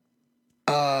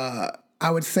I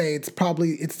would say it's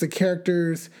the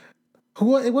characters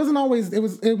who it wasn't always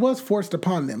it was forced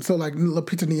upon them. So like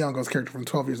Lupita Nyong'o's character from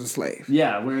 12 Years a Slave.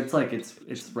 Yeah, where it's like it's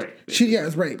rape.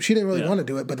 It's rape. She didn't really want to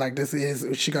do it, but like this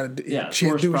is she got to she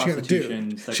had to do what she got to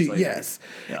do. Yeah.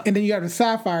 And then you have the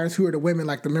Sapphires, who are the women,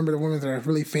 like remember the women that are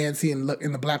really fancy and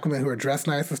the black women who are dressed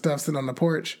nice and stuff, sitting on the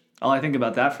porch. Oh, I think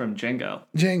about that from Django.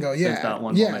 Django, yeah. There's that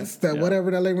one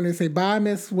whatever that lady, when they say bye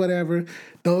miss whatever,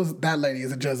 that lady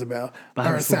is a Jezebel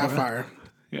or a Sapphire.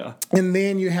 Yeah. And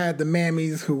then you had the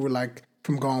Mammies who were like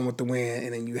from Gone with the Wind,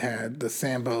 and then you had the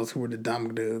Sambos who were the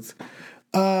dumb dudes.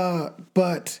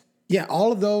 But yeah,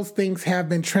 all of those things have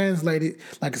been translated,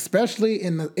 like especially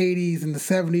in the 80s and the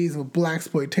 70s with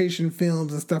blaxploitation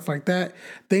films and stuff like that.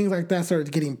 Things like that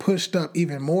started getting pushed up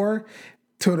even more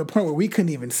to the point where we couldn't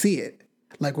even see it.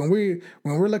 Like when we're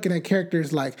looking at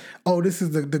characters like, oh, this is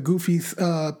the goofy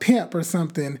pimp or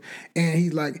something, and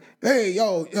he's like, hey,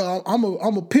 yo, I'm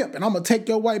a pimp, and I'm gonna take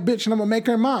your white bitch and I'm gonna make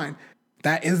her mine.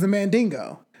 That is the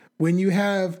Mandingo. When you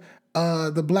have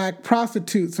the black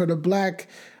prostitutes or the black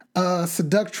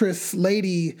seductress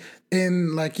lady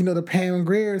in like the Pam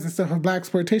Griers and stuff of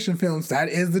blaxploitation films, that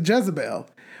is the Jezebel.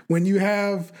 When you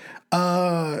have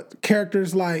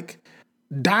characters like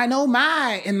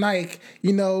Dynamite and like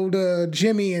the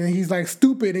Jimmy, and he's like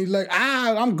stupid and he's like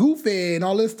I'm goofy and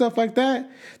all this stuff like that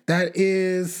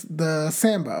is the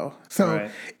Sambo. So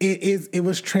right. It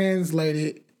was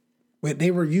translated, but they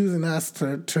were using us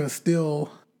to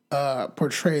still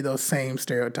portray those same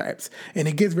stereotypes, and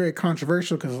it gets very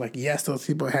controversial because like, yes, those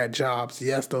people had jobs,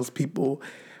 yes, those people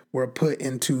were put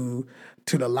into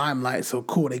the limelight, so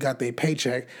cool, they got their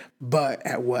paycheck, but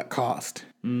at what cost?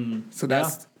 So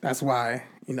that's why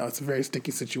it's a very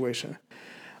sticky situation.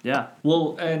 Yeah.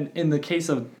 Well, and in the case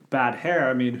of Bad Hair,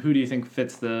 I mean, who do you think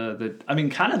fits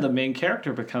kind of the main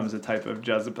character becomes a type of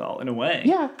Jezebel in a way.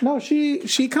 Yeah. No, she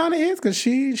kind of is, because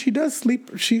she does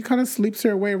sleep. She kind of sleeps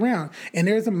her way around. And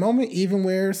there's a moment even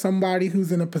where somebody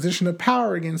who's in a position of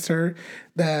power against her,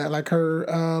 that like her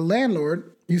landlord,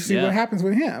 you see what happens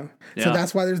with him. Yeah. So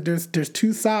that's why there's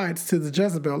two sides to the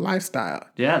Jezebel lifestyle.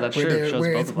 Yeah, that's true.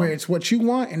 Where it's what you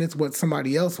want and it's what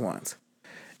somebody else wants.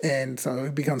 And so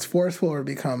it becomes forceful or it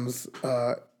becomes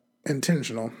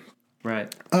intentional.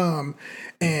 Right.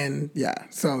 And yeah,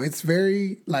 so it's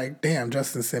very like, damn,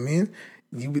 Justin Simeon,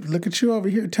 you look at you over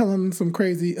here telling some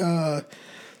crazy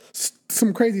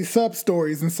sub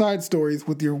stories and side stories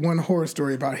with your one horror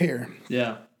story about hair.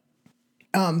 Yeah.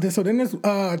 So then there's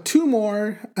two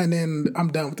more, and then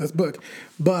I'm done with this book.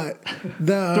 But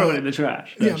the Throw it in the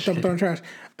trash. yeah, throwing in the trash.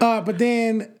 But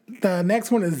then the next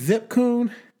one is Zip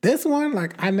Coon. This one,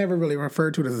 like, I never really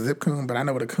referred to it as a Zip Coon, but I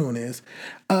know what a coon is.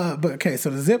 But okay, so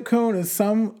the Zip Coon is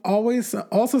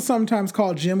also sometimes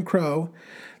called Jim Crow.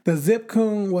 The Zip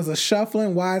Coon was a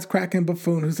shuffling, wisecracking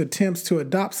buffoon whose attempts to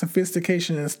adopt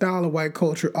sophistication and style of white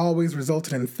culture always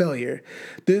resulted in failure.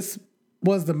 This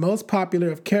was the most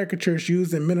popular of caricatures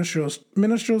used in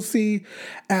minstrelsy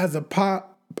as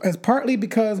partly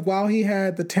because while he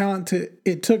had the talent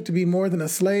it took to be more than a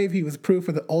slave, he was proof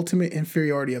of the ultimate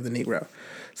inferiority of the Negro.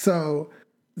 So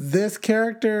this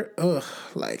character,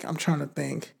 I'm trying to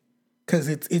think, because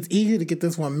it's easy to get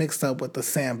this one mixed up with the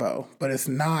Sambo, but it's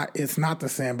not the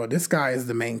Sambo. This guy is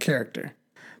the main character.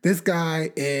 This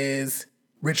guy is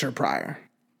Richard Pryor.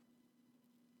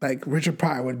 Like, Richard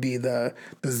Pryor would be the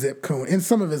Zip Coon in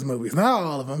some of his movies, not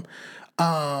all of them.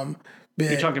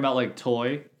 You're talking about like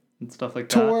Toy and stuff like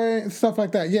that? Toy and stuff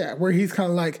like that, yeah, where he's kind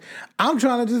of like, I'm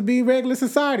trying to just be regular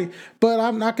society, but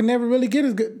I can never really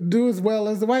do as well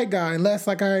as the white guy unless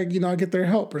like I get their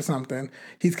help or something.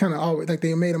 He's kind of always like,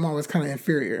 they made him always kind of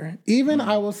inferior. Even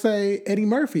I will say Eddie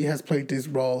Murphy has played this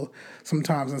role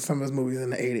sometimes in some of his movies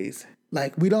in the 80s.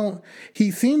 Like,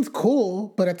 he seems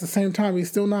cool, but at the same time, he's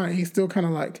still kind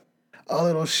of like a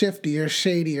little shifty or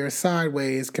shady or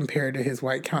sideways compared to his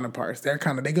white counterparts. They're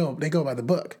kind of, they go by the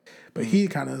book, but he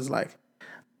kind of is like,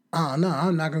 oh no,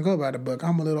 I'm not going to go by the book.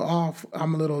 I'm a little off.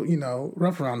 I'm a little,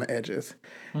 rough around the edges.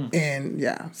 And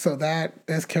yeah, so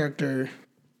this character,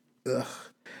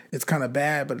 it's kind of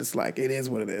bad, but it's like, it is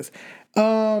what it is.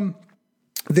 Then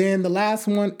the last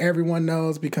one everyone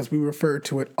knows because we refer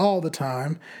to it all the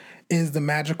time is the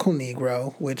magical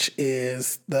Negro, which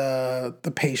is the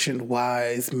patient,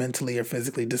 wise, mentally or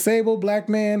physically disabled black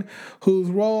man whose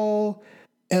role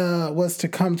was to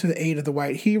come to the aid of the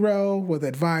white hero with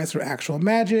advice or actual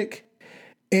magic.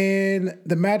 And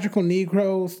the magical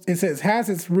Negro, it says, has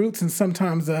its roots in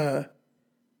sometimes the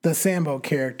Sambo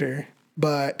character,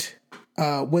 but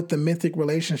with the mythic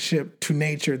relationship to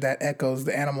nature that echoes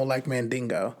the animal-like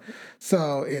Mandingo.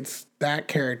 So it's that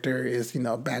character is,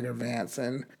 Bagger Vance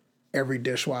and every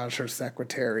dishwasher,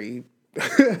 secretary,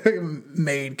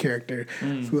 maid character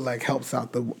who like helps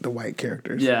out the white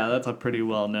characters. Yeah, that's a pretty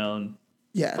well known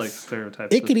like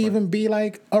stereotype. It could even be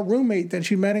like a roommate that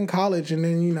you met in college and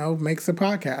then, makes a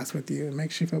podcast with you and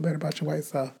makes you feel better about your white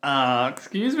self.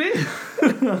 Excuse me?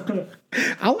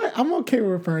 I'm okay with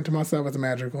referring to myself as a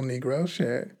magical Negro.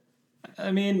 Shit.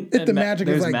 I mean, if the magic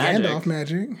is like magic. Gandalf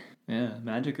magic. Yeah,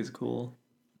 magic is cool.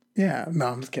 Yeah, no,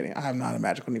 I'm just kidding. I'm not a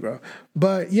magical Negro.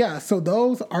 But yeah, so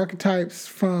those archetypes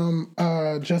from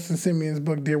Justin Simeon's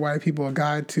book, Dear White People, A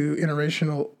Guide to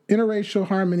Interracial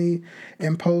Harmony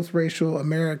in Post-Racial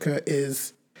America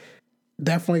is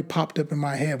definitely popped up in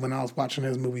my head when I was watching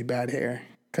his movie Bad Hair.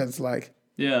 Because like,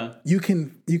 yeah, you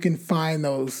can find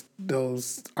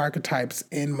those archetypes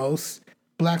in most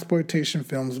blaxploitation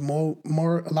films,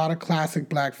 a lot of classic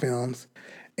black films,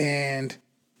 and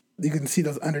you can see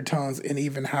those undertones in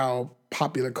even how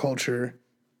popular culture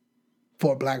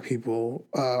for black people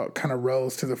kind of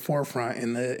rose to the forefront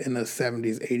in the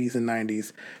 70s, 80s, and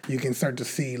 90s. You can start to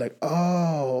see like,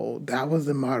 oh, that was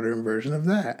the modern version of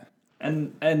that.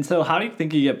 And so how do you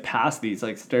think you get past these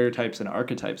like stereotypes and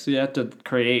archetypes? So you have to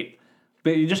create,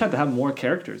 but you just have to have more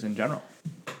characters in general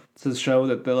to show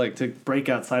that they like to break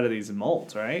outside of these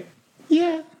molds, right?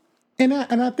 Yeah, and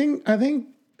I think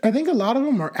a lot of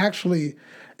them are actually,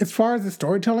 as far as the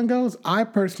storytelling goes, I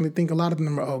personally think a lot of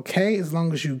them are okay as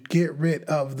long as you get rid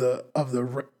of the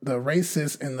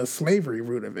racist and the slavery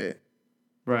root of it.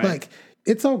 Right. Like,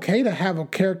 it's okay to have a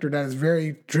character that is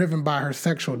very driven by her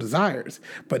sexual desires,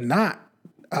 but not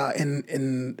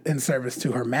in service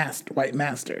to her white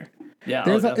master. Yeah,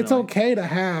 it's okay to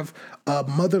have a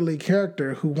motherly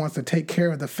character who wants to take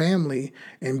care of the family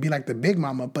and be like the big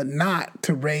mama, but not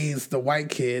to raise the white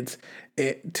kids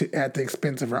at the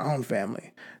expense of her own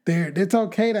family. It's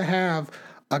okay to have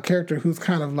a character who's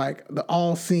kind of like the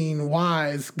all-seeing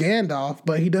wise Gandalf,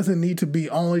 but he doesn't need to be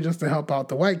only just to help out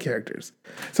the white characters.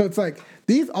 So it's like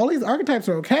all these archetypes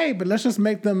are okay, but let's just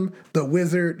make them the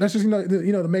wizard. Let's just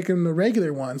to make them the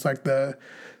regular ones, like the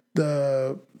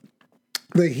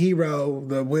hero,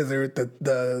 the wizard,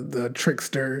 the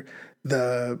trickster,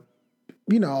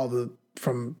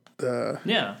 from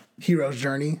the hero's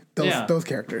journey. Those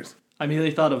characters. I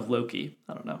immediately thought of Loki.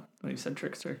 I don't know when you said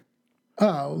trickster.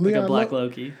 Oh, Like yeah, a black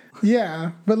Loki.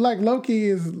 yeah, but like Loki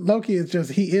is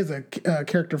just he is a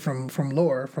character from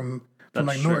lore from That's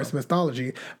like true. Norse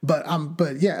mythology. But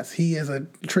yes, he is a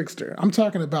trickster. I'm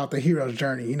talking about the hero's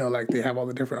journey. You know, like they have all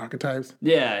the different archetypes.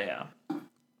 Yeah, yeah.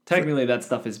 Technically, that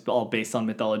stuff is all based on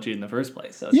mythology in the first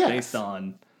place. So it's Yes. based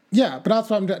on. Yeah, but that's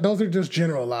what those are just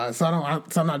generalized. So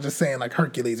I'm not just saying like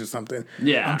Hercules or something.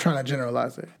 Yeah. I'm trying to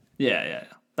generalize it. Yeah.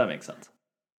 That makes sense.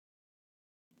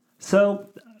 So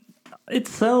it's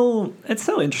so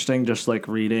interesting just like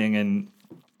reading and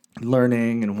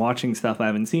learning and watching stuff I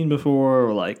haven't seen before,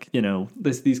 or like, you know,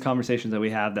 these conversations that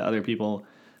we have that other people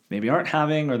maybe aren't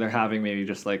having, or they're having maybe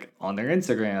just like on their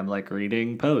Instagram, like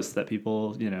reading posts that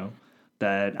people, you know,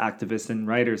 that activists and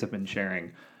writers have been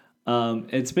sharing.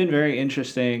 It's been very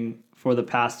interesting for the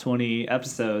past 20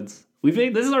 episodes. This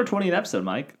is our 20th episode,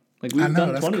 Mike. Like we've I know,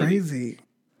 done that's 20 crazy.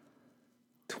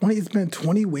 20. It's been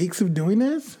 20 weeks of doing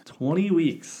this. 20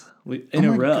 weeks in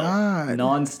a row, God.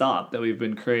 nonstop, that we've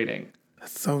been creating.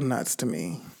 That's so nuts to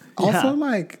me. Also,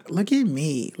 like, look at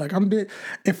me. Like,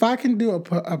 if I can do a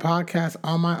podcast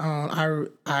on my own,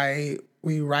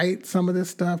 we write some of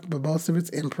this stuff, but most of it's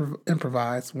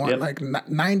improvised. Like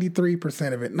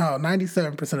 93% of it, no,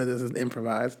 97% of this is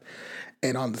improvised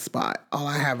and on the spot. All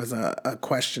I have is a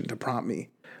question to prompt me.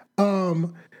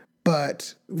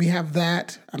 But we have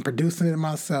that. I'm producing it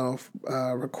myself,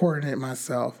 recording it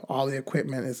myself. All the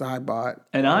equipment is I bought.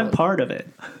 And I'm part of it.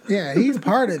 Yeah, he's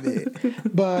part of it.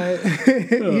 But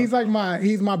he's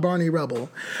my Barney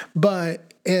Rubble.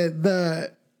 But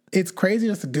it's crazy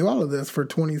just to do all of this for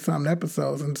 20-something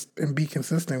episodes and be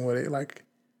consistent with it. Like,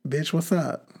 bitch, what's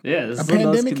up? Yeah, this a is the most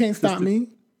pandemic can't stop me.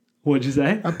 What'd you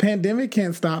say? A pandemic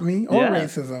can't stop me or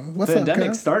racism. What's pandemic up,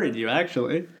 Pandemic started you,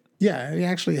 actually. Yeah, it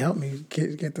actually helped me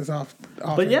get this off.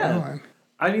 But yeah, going.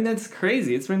 I mean, that's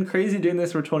crazy. It's been crazy doing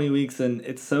this for 20 weeks, and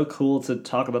it's so cool to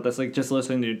talk about this. Like, just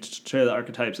listening to share the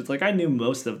archetypes, it's like I knew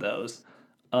most of those.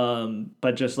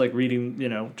 But just like reading, you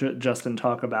know, Justin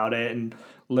talk about it and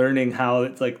learning how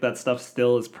it's like that stuff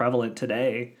still is prevalent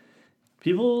today.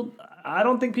 I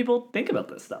don't think people think about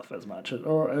this stuff as much,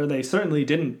 or they certainly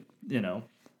didn't, you know,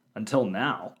 until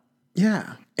now.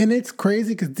 Yeah, and it's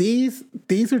crazy because these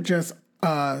are just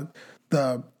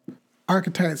the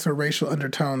archetypes or racial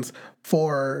undertones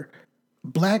for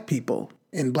Black people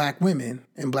and Black women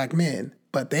and Black men.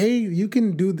 But you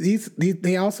can do these.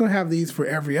 They also have these for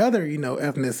every other, you know,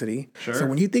 ethnicity. Sure. So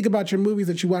when you think about your movies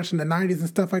that you watched in the 90s and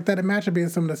stuff like that, imagine being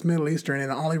some of this Middle Eastern,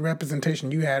 and the only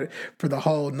representation you had for the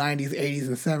whole 90s, 80s,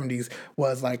 and 70s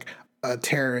was like a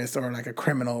terrorist or like a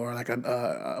criminal or like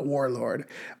a warlord.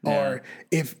 Yeah. Or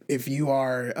if you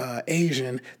are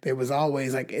Asian, there was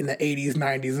always like in the 80s,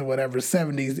 90s, or whatever,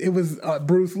 70s, it was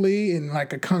Bruce Lee and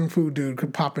like a kung fu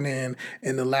dude popping in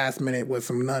the last minute with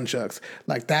some nunchucks.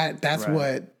 Like that's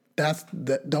right.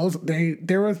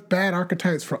 There was bad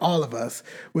archetypes for all of us,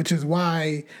 which is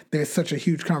why there's such a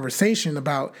huge conversation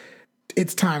about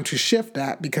it's time to shift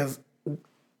that, because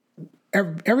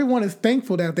everyone is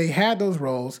thankful that they had those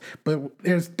roles, but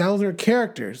those are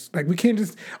characters. Like, we can't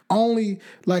just only,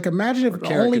 like, imagine if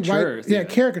the only white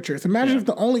caricatures. Imagine if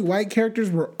the only white characters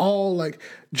were all like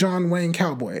John Wayne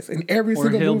cowboys in every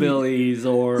single hillbillies, movie.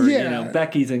 Or you know,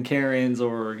 Becky's and Karens,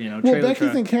 or you know,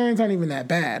 Becky's and Karens aren't even that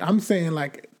bad. I'm saying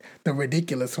like the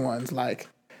ridiculous ones, like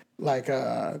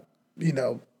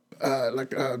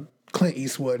Clint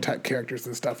Eastwood type characters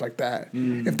and stuff like that.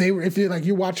 If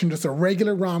you're watching just a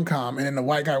regular rom-com and then the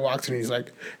white guy walks in and he's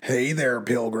like, "Hey there,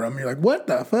 pilgrim," you're like, "What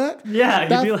the fuck?" Yeah,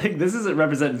 you'd be like, "This doesn't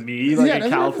represent me, like a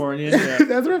Californian."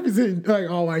 That's representing like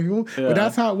all white people. Yeah. But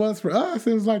that's how it was for us.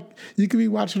 It was like you could be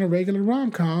watching a regular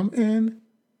rom-com and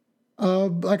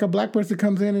like a Black person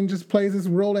comes in and just plays this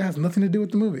role that has nothing to do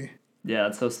with the movie. Yeah,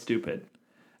 it's so stupid.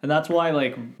 And that's why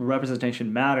like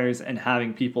representation matters, and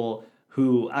having people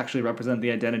who actually represent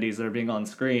the identities that are being on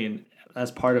screen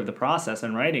as part of the process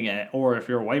and writing it, or if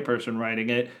you're a white person writing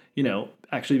it, you know,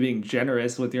 actually being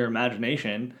generous with your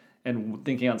imagination and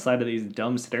thinking outside of these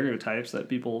dumb stereotypes that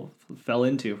people fell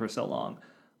into for so long.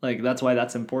 Like, that's why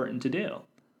that's important to do.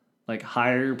 Like,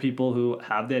 hire people who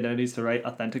have the identities to write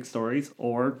authentic stories,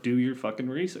 or do your fucking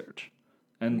research.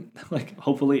 And, like,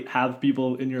 hopefully have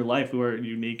people in your life who are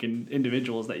unique and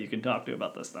individuals that you can talk to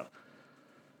about this stuff.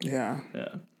 Yeah.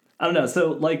 Yeah. I don't know.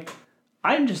 So, like,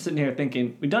 I'm just sitting here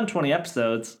thinking, we've done 20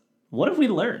 episodes. What have we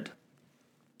learned?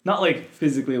 Not, like,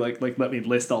 physically, like let me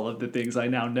list all of the things I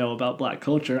now know about Black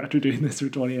culture after doing this for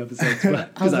 20 episodes,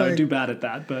 because I would do bad at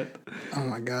that, but... Oh,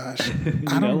 my gosh.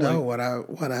 I don't know like,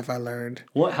 what have I learned.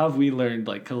 What have we learned,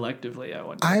 like, collectively, I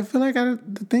wonder? I feel like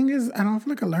the thing is, I don't feel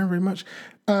like I learned very much.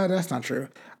 That's not true.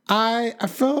 I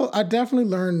definitely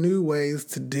learned new ways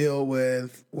to deal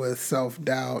with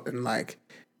self-doubt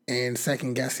and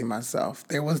second guessing myself.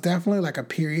 There was definitely like a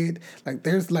period, like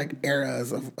there's like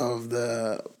eras of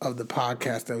the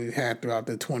podcast that we've had throughout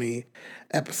the 20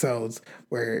 episodes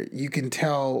where you can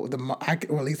tell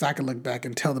or at least I can look back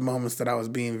and tell the moments that I was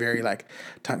being very like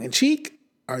tongue in cheek,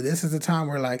 or this is the time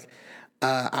where like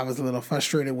I was a little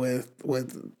frustrated with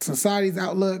society's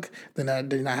outlook. Then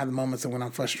I have the moments of when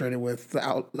I'm frustrated with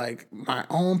like my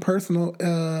own personal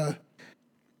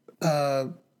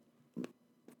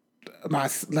my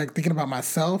like thinking about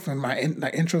myself and my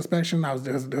introspection.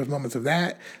 There was moments of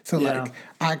that. So Yeah. like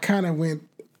I kind of went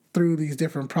through these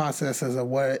different processes of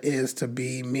what it is to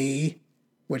be me,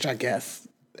 which I guess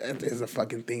is a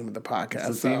fucking theme of the podcast.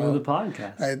 It's the theme of the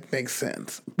podcast. It makes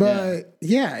sense. But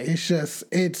yeah,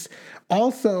 it's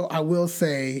also, I will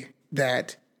say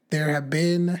that there have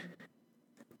been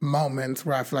moments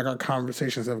where I feel like our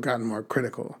conversations have gotten more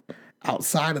critical.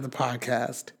 Outside of the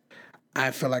podcast,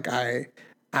 I feel like I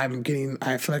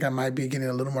feel like I might be getting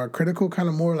a little more critical, kind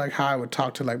of more like how I would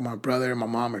talk to like my brother, my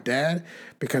mom, or dad,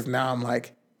 because now I'm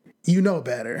like, you know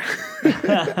better.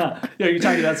 Yeah, you're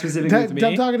talking about specifically to me?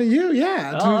 I'm talking to you,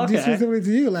 yeah. Oh, okay. Specifically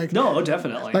to you. Like, no,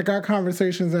 definitely. Like our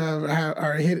conversations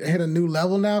are hit a new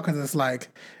level now, because it's like,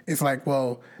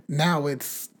 well, now we're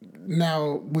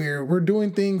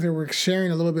doing things and we're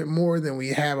sharing a little bit more than we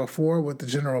have before with the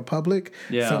general public.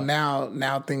 Yeah. So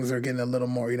now things are getting a little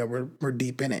more, we're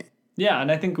deep in it. Yeah,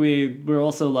 and I think we're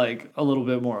also like a little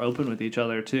bit more open with each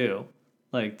other too.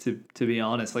 Like to be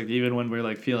honest, like even when we're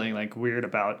like feeling like weird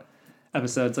about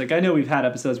episodes, like I know we've had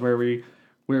episodes where we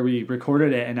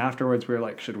recorded it and afterwards we were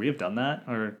like, should we have done that?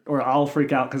 Or I'll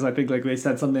freak out because I think like they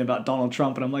said something about Donald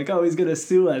Trump and I'm like, oh, he's gonna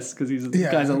sue us because he's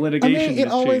guy's a litigation. I mean, it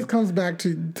always comes back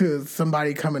to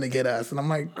somebody coming to get us, and I'm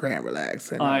like, Grant,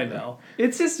 relax. I know.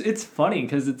 It's funny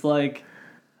because it's like,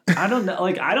 I don't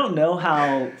know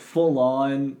how full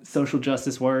on social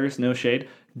justice warriors, no shade,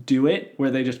 do it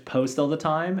where they just post all the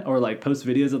time or like post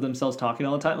videos of themselves talking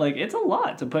all the time. Like it's a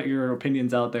lot to put your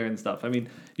opinions out there and stuff. I mean,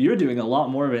 you're doing a lot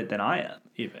more of it than I am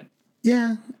even.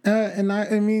 Yeah,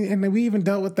 and we even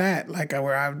dealt with that, like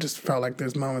where I've just felt like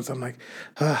there's moments I'm like,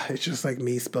 it's just like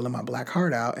me spilling my black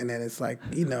heart out, and then it's like,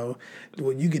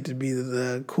 when you get to be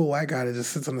the cool white guy that just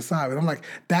sits on the side, but I'm like,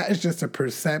 that is just a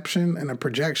perception and a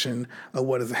projection of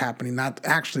what is happening, not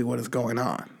actually what is going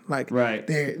on. Like, right,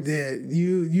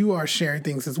 you are sharing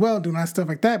things as well, doing that stuff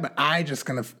like that, but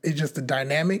it's just the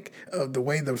dynamic of the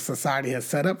way the society has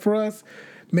set up for us.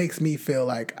 Makes me feel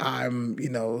like I'm,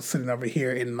 sitting over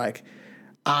here and like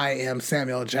I am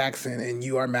Samuel Jackson and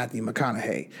you are Matthew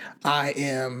McConaughey. I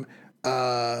am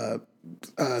better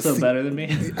than me.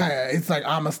 It's like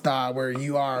Amistad, where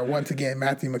you are once again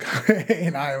Matthew McConaughey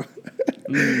and I am.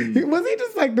 Was he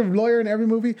just like the lawyer in every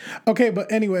movie? Okay, but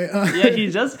anyway. Yeah,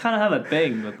 he does kind of have a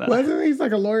thing with that. Wasn't he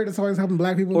like a lawyer that's always helping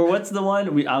black people? Or what's the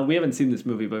one we haven't seen this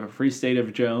movie, but Free State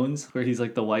of Jones, where he's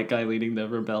like the white guy leading the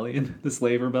rebellion, the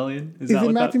slave rebellion. Is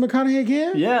it Matthew McConaughey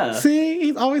again? Yeah. See,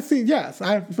 he's always seen. Yes,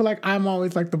 I feel like I'm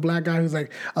always like the black guy who's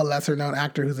like a lesser known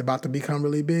actor who's about to become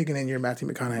really big, and then you're Matthew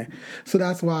McConaughey. So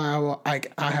that's why I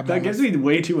have. That gives me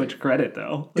way too much credit,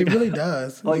 though. It really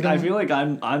does. Like I feel like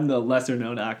I'm the lesser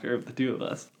known actor of the two of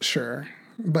us. Sure.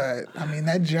 But I mean,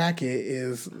 that jacket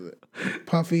is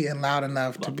puffy and loud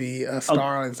enough to be a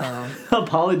star on its own.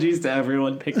 Apologies to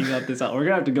everyone picking up this out. We're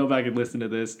gonna have to go back and listen to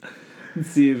this and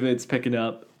see if it's picking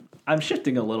up. I'm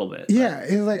shifting a little bit. Yeah,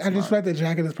 it's like I just feel like the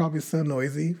jacket is probably so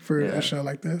noisy for a show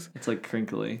like this. It's like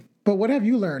crinkly. But what have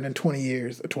you learned in 20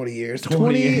 years?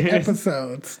 20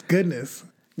 episodes. Goodness.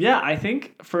 Yeah, I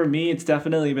think for me, it's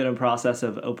definitely been a process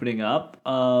of opening up.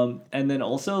 And then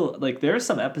also, like, there are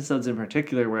some episodes in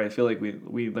particular where I feel like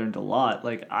we learned a lot.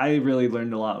 Like, I really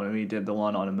learned a lot when we did the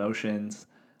one on emotions.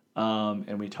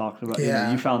 And we talked about,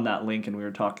 you found that link and we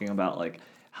were talking about, like,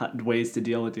 ways to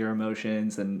deal with your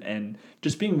emotions and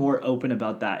just being more open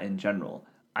about that in general.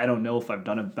 I don't know if I've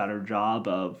done a better job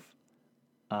of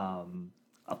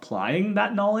applying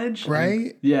that knowledge.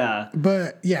 Right? Yeah.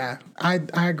 But yeah, I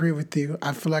agree with you.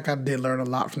 I feel like I did learn a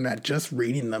lot from that just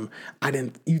reading them.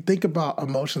 You think about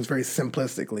emotions very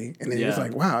simplistically and then you're just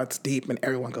like, wow, it's deep and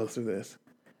everyone goes through this.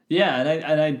 Yeah,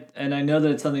 and I know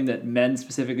that it's something that men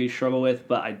specifically struggle with,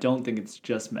 but I don't think it's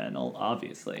just men,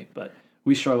 obviously. But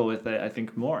we struggle with it, I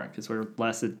think, more because we're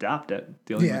less adept at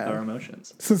dealing with our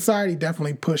emotions. Society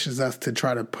definitely pushes us to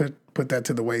try to put that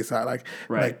to the wayside. Like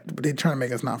they try to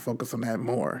make us not focus on that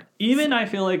more. Even I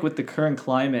feel like with the current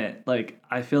climate, like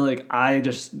I feel like I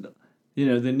just,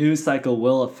 the news cycle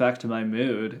will affect my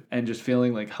mood and just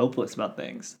feeling like hopeless about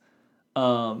things.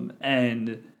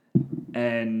 And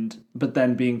but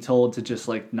then being told to just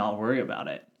like not worry about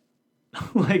it.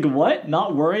 Like what?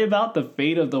 Not worry about the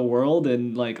fate of the world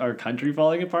and like our country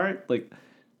falling apart? Like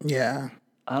Yeah.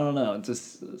 I don't know.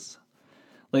 It's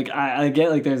like I get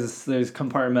like there's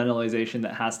compartmentalization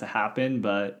that has to happen,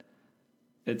 but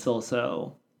it's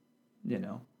also, you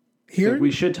know, Here, like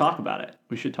we should talk about it.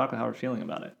 We should talk about how we're feeling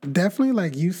about it. definitely,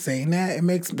 like you saying that,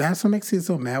 that's what makes me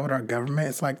so mad with our government.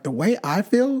 It's like the way I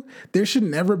feel, there should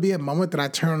never be a moment that I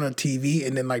turn on the TV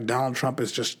and then like Donald Trump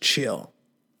is just chill.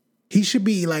 He should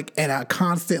be like at a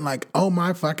constant like, oh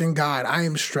my fucking God, I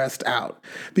am stressed out.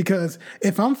 Because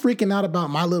if I'm freaking out about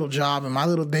my little job and my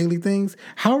little daily things,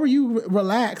 how are you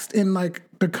relaxed in like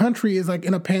the country is like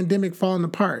in a pandemic falling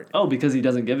apart? Oh, because he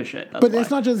doesn't give a shit. That's But why. it's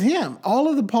not just him. All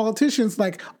of the politicians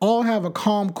like all have a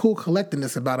calm, cool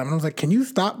collectedness about him. And I was like, can you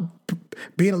stop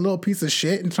being a little piece of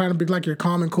shit and trying to be like you're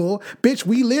calm and cool? Bitch,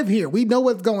 we live here. We know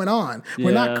what's going on.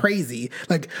 We're not Yeah. crazy.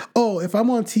 Like, oh, if I'm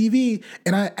on TV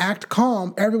and I act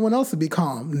calm, everyone else would be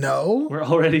calm. No. We're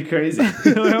already crazy.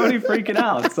 We're already freaking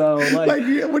out. So like, Like,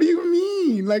 what do you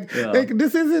mean? Like, Yeah. like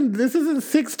this isn't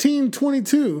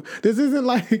 1622. This isn't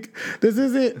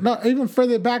not even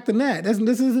further back than that. This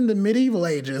isn't the medieval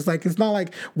ages. Like, it's not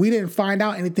like we didn't find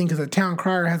out anything because the town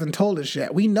crier hasn't told us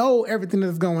yet. We know everything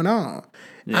that's going on.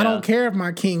 I Yeah. don't care if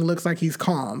my king looks like he's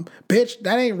calm. Bitch,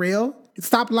 that ain't real.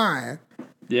 Stop lying.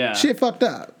 yeah. Shit fucked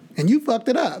up. And you fucked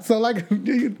it up. So, like,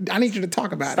 I need you to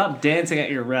talk about it. Stop dancing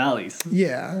at your rallies.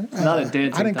 Yeah. not a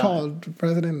dancing I didn't time. call the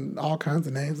president all kinds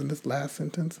of names in this last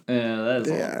sentence. Yeah, that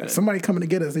is all Yeah, good. somebody coming to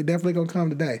get us. They definitely gonna come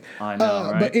today. I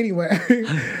know, right? But anyway,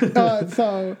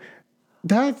 so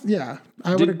that's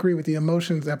I would agree with you.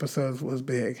 Emotions episodes was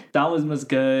big. That was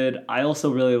good. I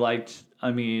also really liked.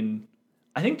 I mean,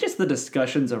 I think just the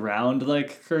discussions around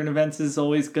like current events is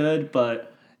always good, but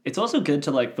it's also good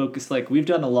to like focus. Like we've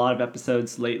done a lot of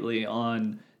episodes lately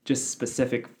on just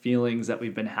specific feelings that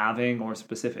we've been having, or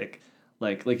specific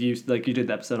like you did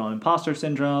the episode on imposter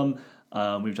syndrome.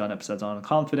 We've done episodes on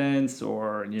confidence,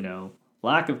 or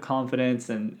lack of confidence,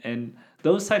 and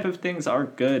those type of things are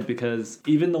good, because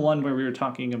even the one where we were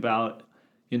talking about,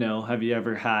 have you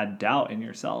ever had doubt in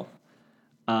yourself?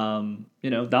 That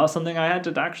was something I had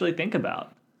to actually think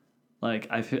about. Like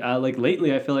like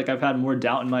lately, I feel like I've had more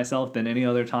doubt in myself than any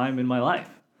other time in my life.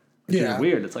 Which is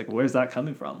weird. It's like, where's that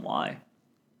coming from? Why?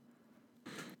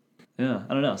 Yeah,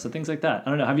 I don't know. So things like that. I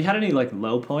don't know. Have you had any like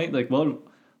low point? Like what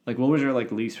was your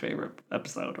like least favorite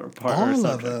episode or part? or All of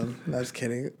subject? them. No, just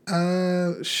kidding.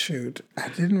 Shoot, I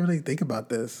didn't really think about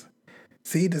this.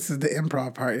 See, this is the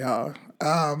improv part, y'all.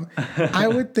 I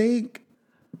would think.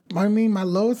 I mean, my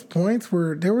lowest points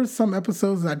there were some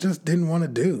episodes that I just didn't want to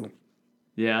do.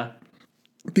 Yeah.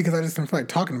 Because I just didn't feel like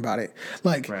talking about it.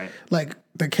 Like, Right. like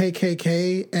the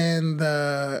KKK and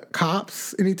the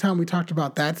cops, anytime we talked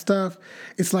about that stuff,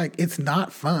 it's like, it's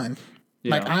not fun.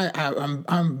 Yeah. Like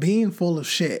I'm being full of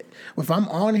shit. If I'm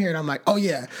on here and I'm like, oh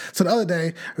yeah, so the other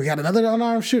day we got another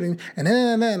unarmed shooting, and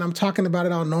then I'm talking about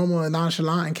it all normal and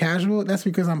nonchalant and casual. That's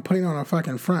because I'm putting on a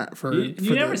fucking front for.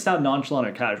 You never sound nonchalant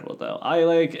or casual though. I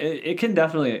like it can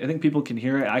definitely. I think people can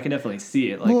hear it. I can definitely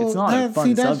see it. Like it's not a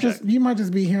fun that's subject. just, you might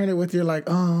just be hearing it with your like,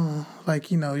 oh,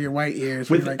 like your white ears.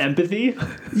 With like, empathy.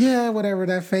 yeah, whatever,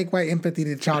 that fake white empathy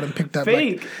that y'all done picked up.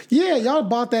 Fake. Like, yeah, y'all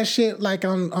bought that shit like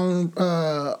on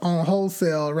wholesale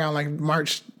around like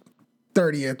March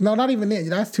 30th. No, not even then.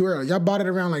 That's too early. Y'all bought it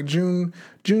around like June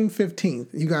 15th.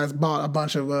 You guys bought a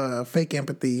bunch of fake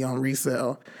empathy on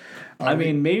resale. I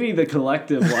mean, maybe the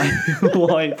collective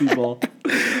white people.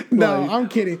 No, I'm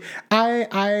kidding.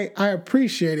 I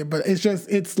appreciate it, but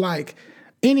it's like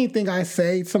anything I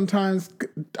say, sometimes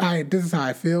this is how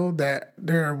I feel, that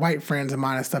there are white friends of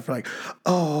mine and stuff are like,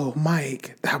 oh,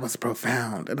 Mike, that was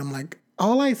profound. And I'm like,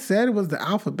 all I said was the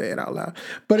alphabet out loud.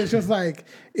 But it's just like,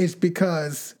 it's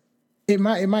because it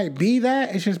might be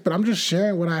that. It's just, but I'm just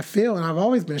sharing what I feel, and I've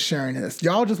always been sharing this.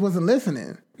 Y'all just wasn't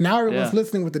listening. Now everyone's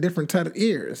listening with a different set of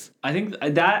ears. I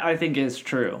think is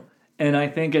true. And I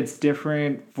think it's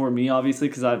different for me, obviously,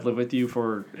 because I've lived with you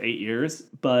for 8 years.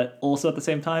 But also at the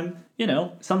same time,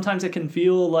 sometimes it can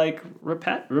feel like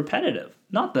repetitive.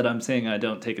 Not that I'm saying I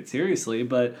don't take it seriously,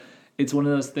 but it's one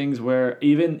of those things where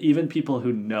even people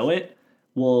who know it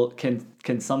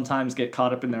can sometimes get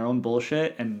caught up in their own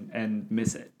bullshit and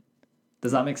miss it.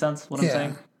 Does that make sense, what I'm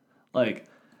saying? Like,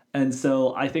 and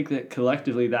so I think that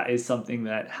collectively that is something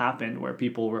that happened where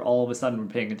people were all of a sudden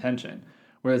paying attention.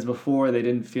 Whereas before they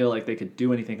didn't feel like they could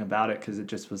do anything about it because it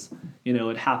just was,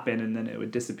 it happened and then it would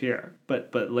disappear.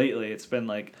 But lately it's been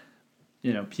like,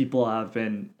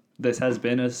 this has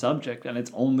been a subject, and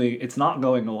it's not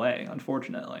going away,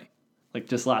 unfortunately. Like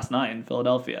just last night in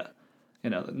Philadelphia,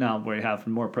 now we have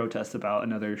more protests about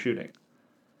another shooting.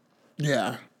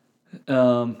 Yeah.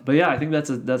 But yeah, I think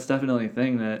that's definitely a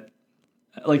thing that,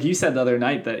 like you said the other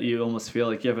night, that you almost feel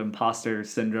like you have imposter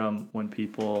syndrome when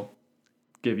people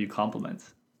give you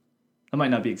compliments. That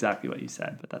might not be exactly what you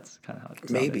said, but that's kind of how it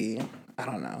sounded. Maybe. I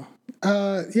don't know.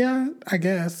 Yeah, I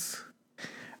guess.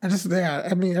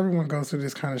 I mean, everyone goes through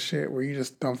this kind of shit where you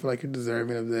just don't feel like you're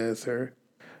deserving of this or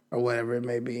whatever it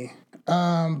may be.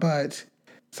 But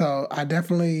so I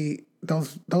definitely,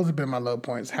 those have been my low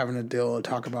points, having to deal and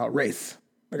talk about race.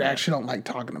 Like, I actually don't like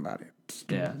talking about it.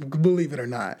 Yeah. Believe it or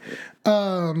not.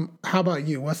 How about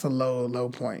you? What's a low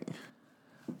point?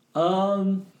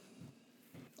 I'm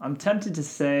tempted to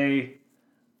say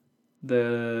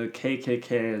the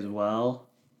KKK as well,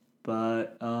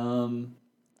 but I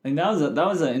think that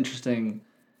was an interesting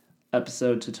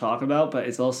episode to talk about, but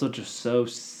it's also just so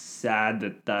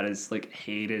sad that is like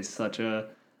hate is such a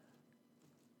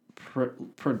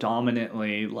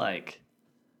predominantly like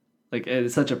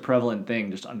it's such a prevalent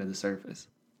thing just under the surface.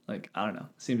 Like, I don't know,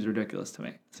 it seems ridiculous to me.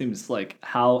 It seems like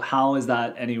how is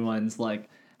that anyone's like,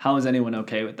 how is anyone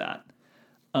okay with that?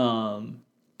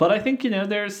 But I think,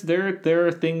 there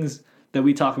are things that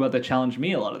we talk about that challenge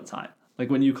me a lot of the time. Like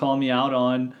when you call me out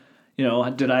on,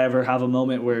 did I ever have a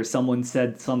moment where someone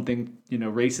said something,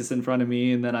 racist in front of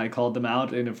me and then I called them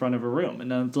out in front of a room? And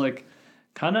then it's like,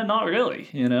 kind of not really,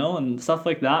 and stuff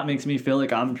like that makes me feel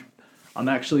like I'm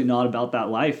actually not about that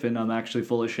life and I'm actually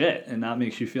full of shit, and that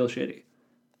makes you feel shitty.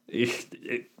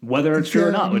 Whether it's true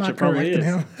or not, which it probably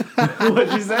is.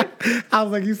 What'd you say? I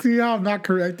was like, you see how I'm not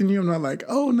correcting you? I'm not like,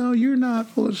 oh no, you're not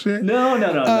full of shit. No.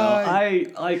 I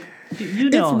like,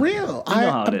 it's real.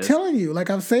 I'm telling you, like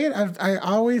I've said, I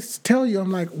always tell you,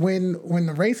 I'm like, when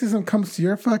the racism comes to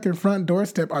your fucking front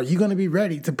doorstep, are you going to be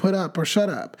ready to put up or shut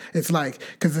up? It's like,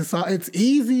 because it's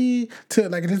easy to,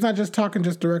 like, it's not just talking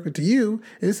just directly to you.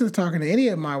 This is talking to any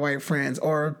of my white friends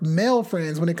or male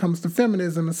friends when it comes to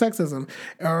feminism and sexism,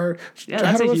 or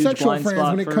heterosexual friends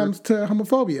when it comes to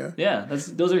homophobia. Yeah,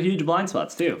 those are huge blind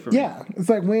spots too. For me. It's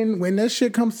like when this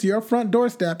shit comes to your front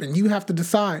doorstep and you have to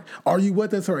decide, are you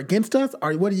with us or against us,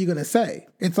 or what are you going to say?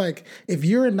 It's like if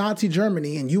you're in Nazi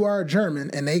Germany and you are a German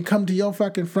and they come to your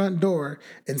fucking front door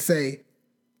and say,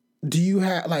 do you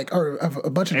have or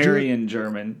a bunch of Aryan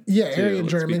German? Yeah, too, Aryan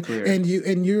German. And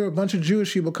you're a bunch of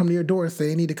Jewish people come to your door and say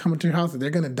they need to come into your house and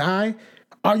they're going to die.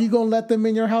 Are you going to let them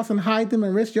in your house and hide them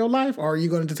and risk your life? Or are you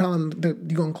going to tell them that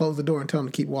you're going to close the door and tell them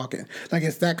to keep walking? Like,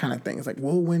 it's that kind of thing. It's like,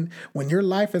 well, when your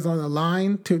life is on the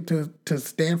line to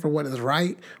stand for what is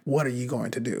right, what are you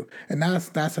going to do? And that's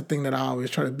the thing that I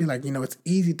always try to be like, it's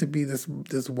easy to be this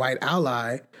white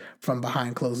ally from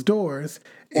behind closed doors.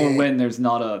 Or when there's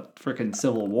not a freaking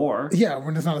civil war. Yeah,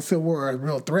 when there's not a civil war or a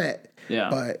real threat.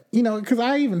 Yeah. But, because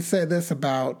I even said this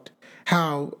about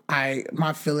how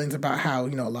my feelings about how, a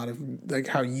lot of, like,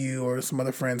 how you or some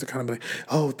other friends are kind of like,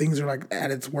 oh, things are like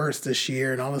at its worst this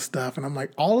year and all this stuff. And I'm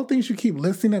like, all the things you keep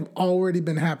listing have already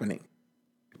been happening.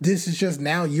 This is just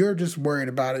now you're just worried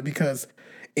about it because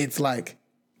it's like,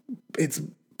 it's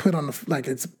put on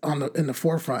in the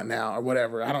forefront now or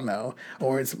whatever. I don't know.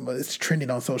 Or it's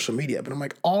trending on social media. But I'm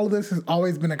like, all of this has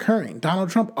always been occurring. Donald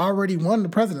Trump already won the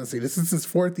presidency. This is his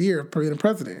 4th year of being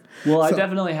president. Well, I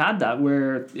definitely had that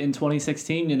where in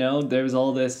 2016, there was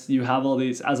all this, you have all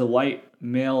these, as a white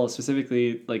male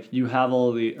specifically, like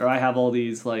I have all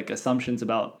these like assumptions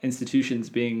about institutions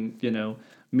being,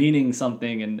 meaning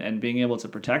something and being able to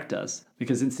protect us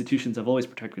because institutions have always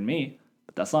protected me.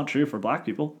 But that's not true for Black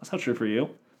people. That's not true for you.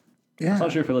 Yeah. That's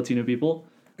not true for Latino people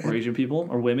or Asian people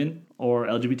or women or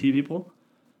LGBT people.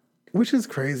 Which is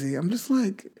crazy. I'm just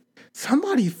like,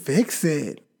 somebody fix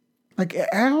it. Like,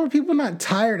 how are people not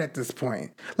tired at this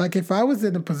point? Like, if I was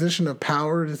in a position of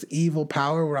power, this evil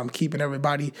power where I'm keeping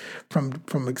everybody from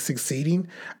succeeding,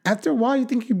 after a while you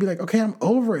think you'd be like, okay, I'm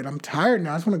over it. I'm tired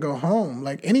now. I just want to go home.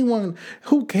 Like, anyone,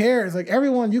 who cares? Like,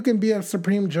 everyone, you can be a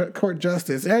Supreme Court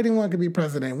justice. Anyone can be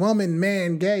president. Woman,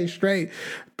 man, gay, straight,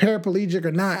 paraplegic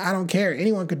or not. I don't care.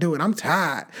 Anyone could do it. I'm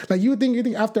tired. Like, you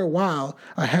think after a while,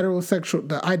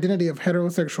 the identity of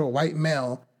heterosexual white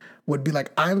male would be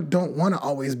like, I don't want to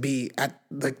always be at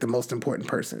like the most important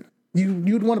person.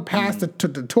 You'd want to pass the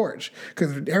torch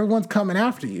because everyone's coming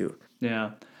after you.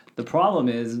 Yeah. The problem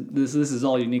is this is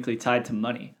all uniquely tied to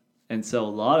money. And so a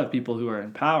lot of people who are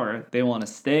in power, they want to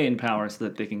stay in power so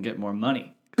that they can get more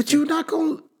money. But you're not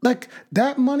going to, like,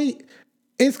 that money,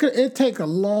 it take a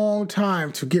long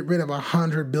time to get rid of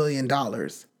 $100 billion.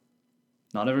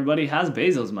 Not everybody has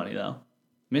Bezos money, though.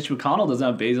 Mitch McConnell doesn't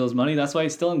have Bezos' money. That's why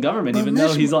he's still in government, even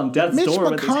though he's on death's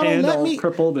door with his hand all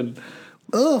crippled and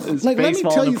his let me face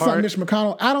tell falling you apart. something, Mitch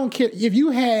McConnell. I don't care if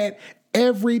you had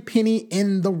every penny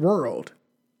in the world,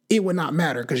 it would not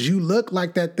matter because you look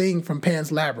like that thing from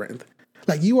Pan's Labyrinth.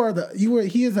 Like he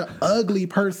is an ugly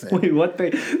person. Wait, what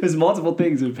thing? There's multiple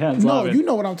things in Pan's Labyrinth. No, you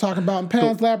know what I'm talking about in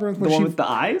Pan's Labyrinth. The one with the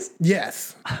eyes?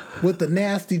 Yes, with the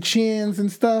nasty chins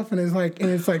and stuff, and it's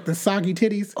like the soggy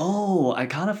titties. Oh, I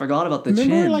kind of forgot about the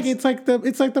Remember, chins. like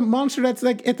it's like the monster that's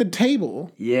like at the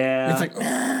table. Yeah. It's like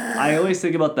I always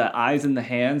think about the eyes and the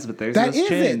hands, but there's that those is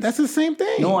chins. it. That's the same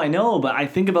thing. No, I know, but I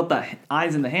think about the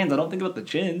eyes and the hands. I don't think about the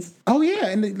chins. Oh yeah,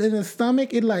 and in the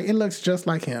stomach, it looks just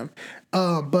like him.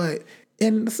 But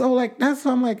and so like that's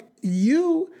why I'm like,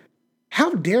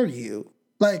 how dare you?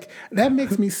 Like that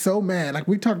makes me so mad. Like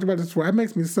we talked about this before. That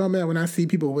makes me so mad when I see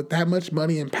people with that much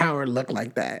money and power look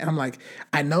like that. And I'm like,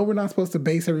 I know we're not supposed to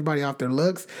base everybody off their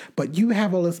looks, but you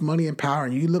have all this money and power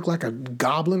and you look like a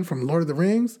goblin from Lord of the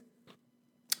Rings.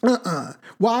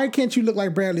 Why can't you look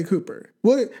like Bradley Cooper?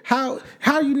 What? How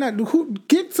are you not? Who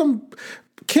get some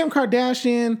Kim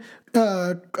Kardashian?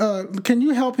 Can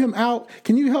you help him out?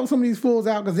 Can you help some of these fools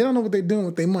out because they don't know what they're doing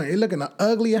with their money? They're looking an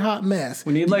ugly, hot mess.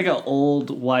 We need like an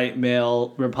old white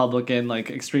male Republican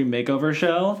like extreme makeover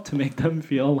show to make them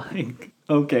feel like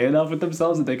okay enough with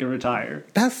themselves that they can retire.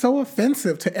 That's so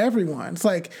offensive to everyone. It's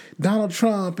like Donald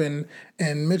Trump and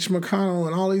Mitch McConnell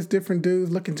and all these different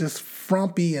dudes looking just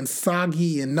frumpy and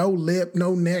soggy and no lip,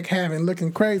 no neck having,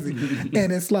 looking crazy.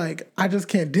 And it's like, I just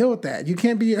can't deal with that. You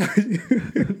can't be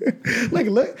like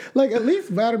at least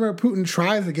Vladimir Putin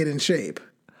tries to get in shape.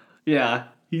 Yeah.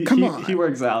 Come on. He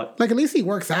works out. Like at least he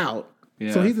works out.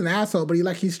 Yeah. So he's an asshole, but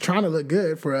he's trying to look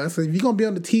good for us. So if you're gonna be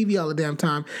on the TV all the damn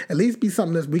time, at least be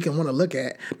something that we can want to look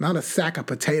at, not a sack of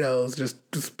potatoes just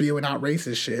spewing out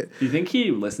racist shit. Do you think he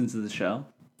listens to the show?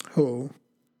 Who?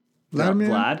 Vladimir?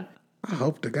 Vlad? I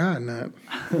hope to God not.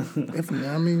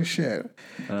 Shit.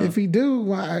 If he do,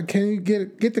 why can you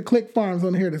get the Click Farms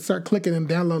on here to start clicking and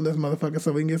downloading this motherfucker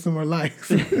so we can get some more likes?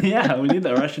 Yeah, we need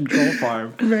the Russian troll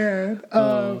farm. Man.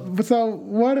 So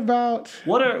what about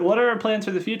what are our plans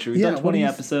for the future? We've done 20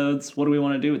 episodes. What do we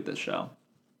want to do with this show?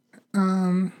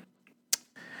 I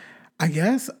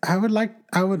guess I would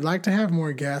like to have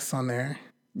more guests on there.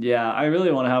 Yeah, I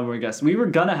really want to have more guests. We were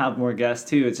gonna have more guests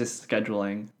too. It's just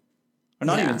scheduling. Or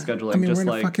not even scheduling. I mean, just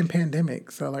we're in a fucking pandemic,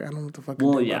 so like I don't know what the fuck.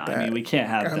 Well, do yeah, about that. I mean, we can't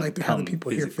have. I like to have the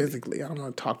people here physically. I don't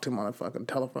want to talk to them on a fucking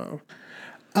telephone.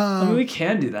 I mean, we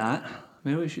can do that.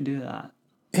 Maybe we should do that.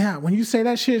 Yeah, when you say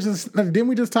that shit, didn't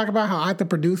we just talk about how I have to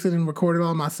produce it and record it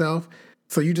all myself?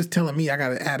 So you just telling me I got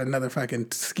to add another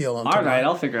fucking skill on. All right,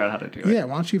 I'll figure out how to do it. Yeah,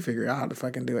 why don't you figure out how to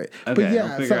fucking do it? Okay, but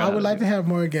yeah, so I would like to have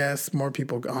more guests, more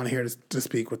people on here to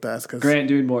speak with us. Cause Grant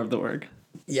doing more of the work.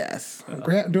 Yes,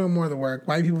 Grant doing more of the work.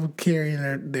 White people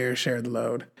carrying their share of the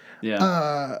load.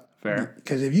 Yeah. Fair.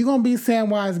 Because if you're gonna be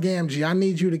Samwise Gamgee, I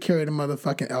need you to carry the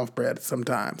motherfucking elf bread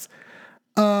sometimes.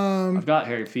 I've got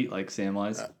hairy feet like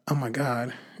Samwise. Oh my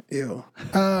god, ew.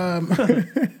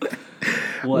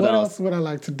 What else would I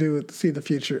like to do to see the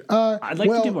future? I'd like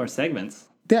to do more segments.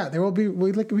 Yeah, there will be.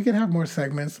 We can have more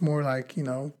segments, more like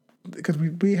because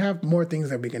we have more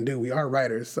things that we can do. We are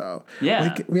writers, so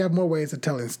yeah, we have more ways of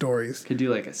telling stories. Could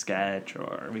do like a sketch,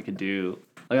 or we could do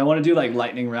like I want to do like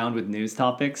lightning round with news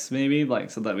topics, maybe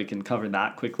like so that we can cover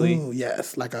that quickly. Ooh,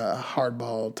 yes, like a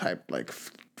hardball type, like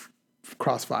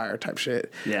crossfire type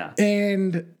shit. Yeah,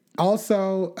 and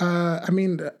also,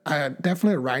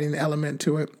 definitely a writing element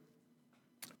to it.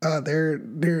 There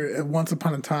once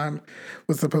upon a time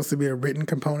was supposed to be a written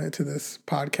component to this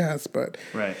podcast, but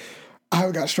right. I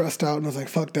got stressed out and I was like,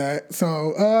 fuck that.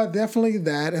 So definitely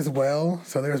that as well.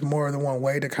 So there's more than one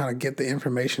way to kind of get the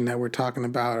information that we're talking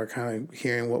about or kind of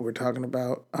hearing what we're talking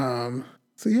about.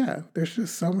 So yeah, there's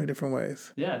just so many different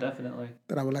ways. Yeah, definitely.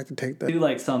 That I would like to take that. Do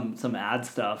like some ad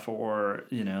stuff or,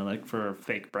 like for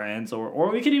fake brands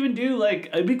or we could even do like,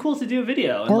 it'd be cool to do a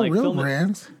video. And, or like, real film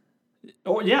brands.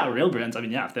 Or yeah, real brands. I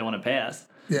mean, yeah, if they want to pay us.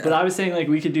 Yeah. But I was saying like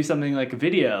we could do something like a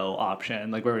video option,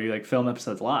 like where we like film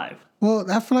episodes live.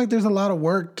 Well, I feel like there's a lot of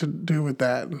work to do with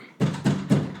that.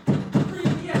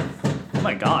 Oh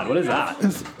my God, what is that?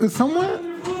 Is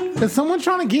someone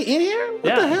trying to get in here?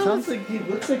 What the hell? Sounds like he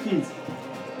looks like he's.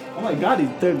 Oh my God,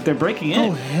 they're breaking in.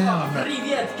 Oh hell no.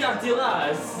 Привет, как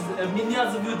дела?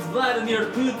 Меня зовут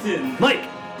Vladimir Putin. Mike,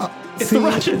 it's the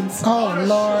Russians. Oh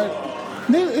Lord.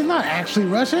 It's not actually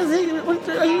Russia. What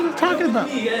are you talking about?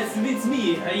 Yes, it's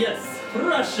me. Yes,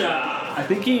 Russia. I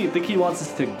think he wants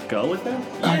us to go with them.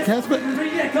 I guess, but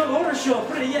Привет, как хорошо.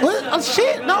 Привет. what? Oh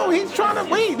shit! No, he's trying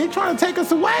to wait. They're trying to take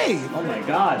us away. Oh my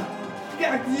God.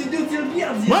 Как идут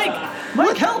дела?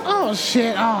 Mike, help! Oh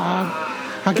shit!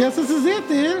 I guess this is it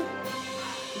then.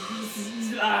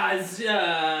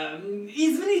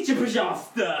 Извините,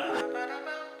 пожалуйста.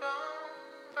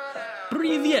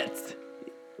 Привет!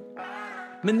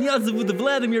 Меня зовут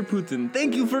Vladimir Putin.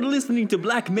 Thank you for listening to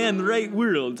Black Man Right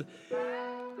World.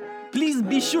 Please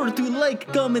be sure to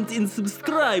like, comment, and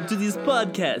subscribe to this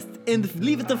podcast, and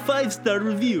leave it a 5-star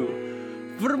review.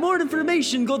 For more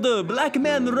information, go to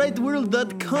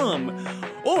blackmanrightworld.com,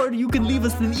 or you can leave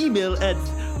us an email at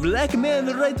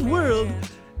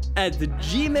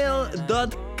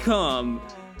blackmanrightworld@gmail.com.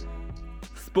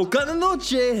 Spokana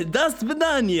noche, до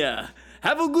свидания.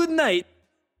 Have a good night.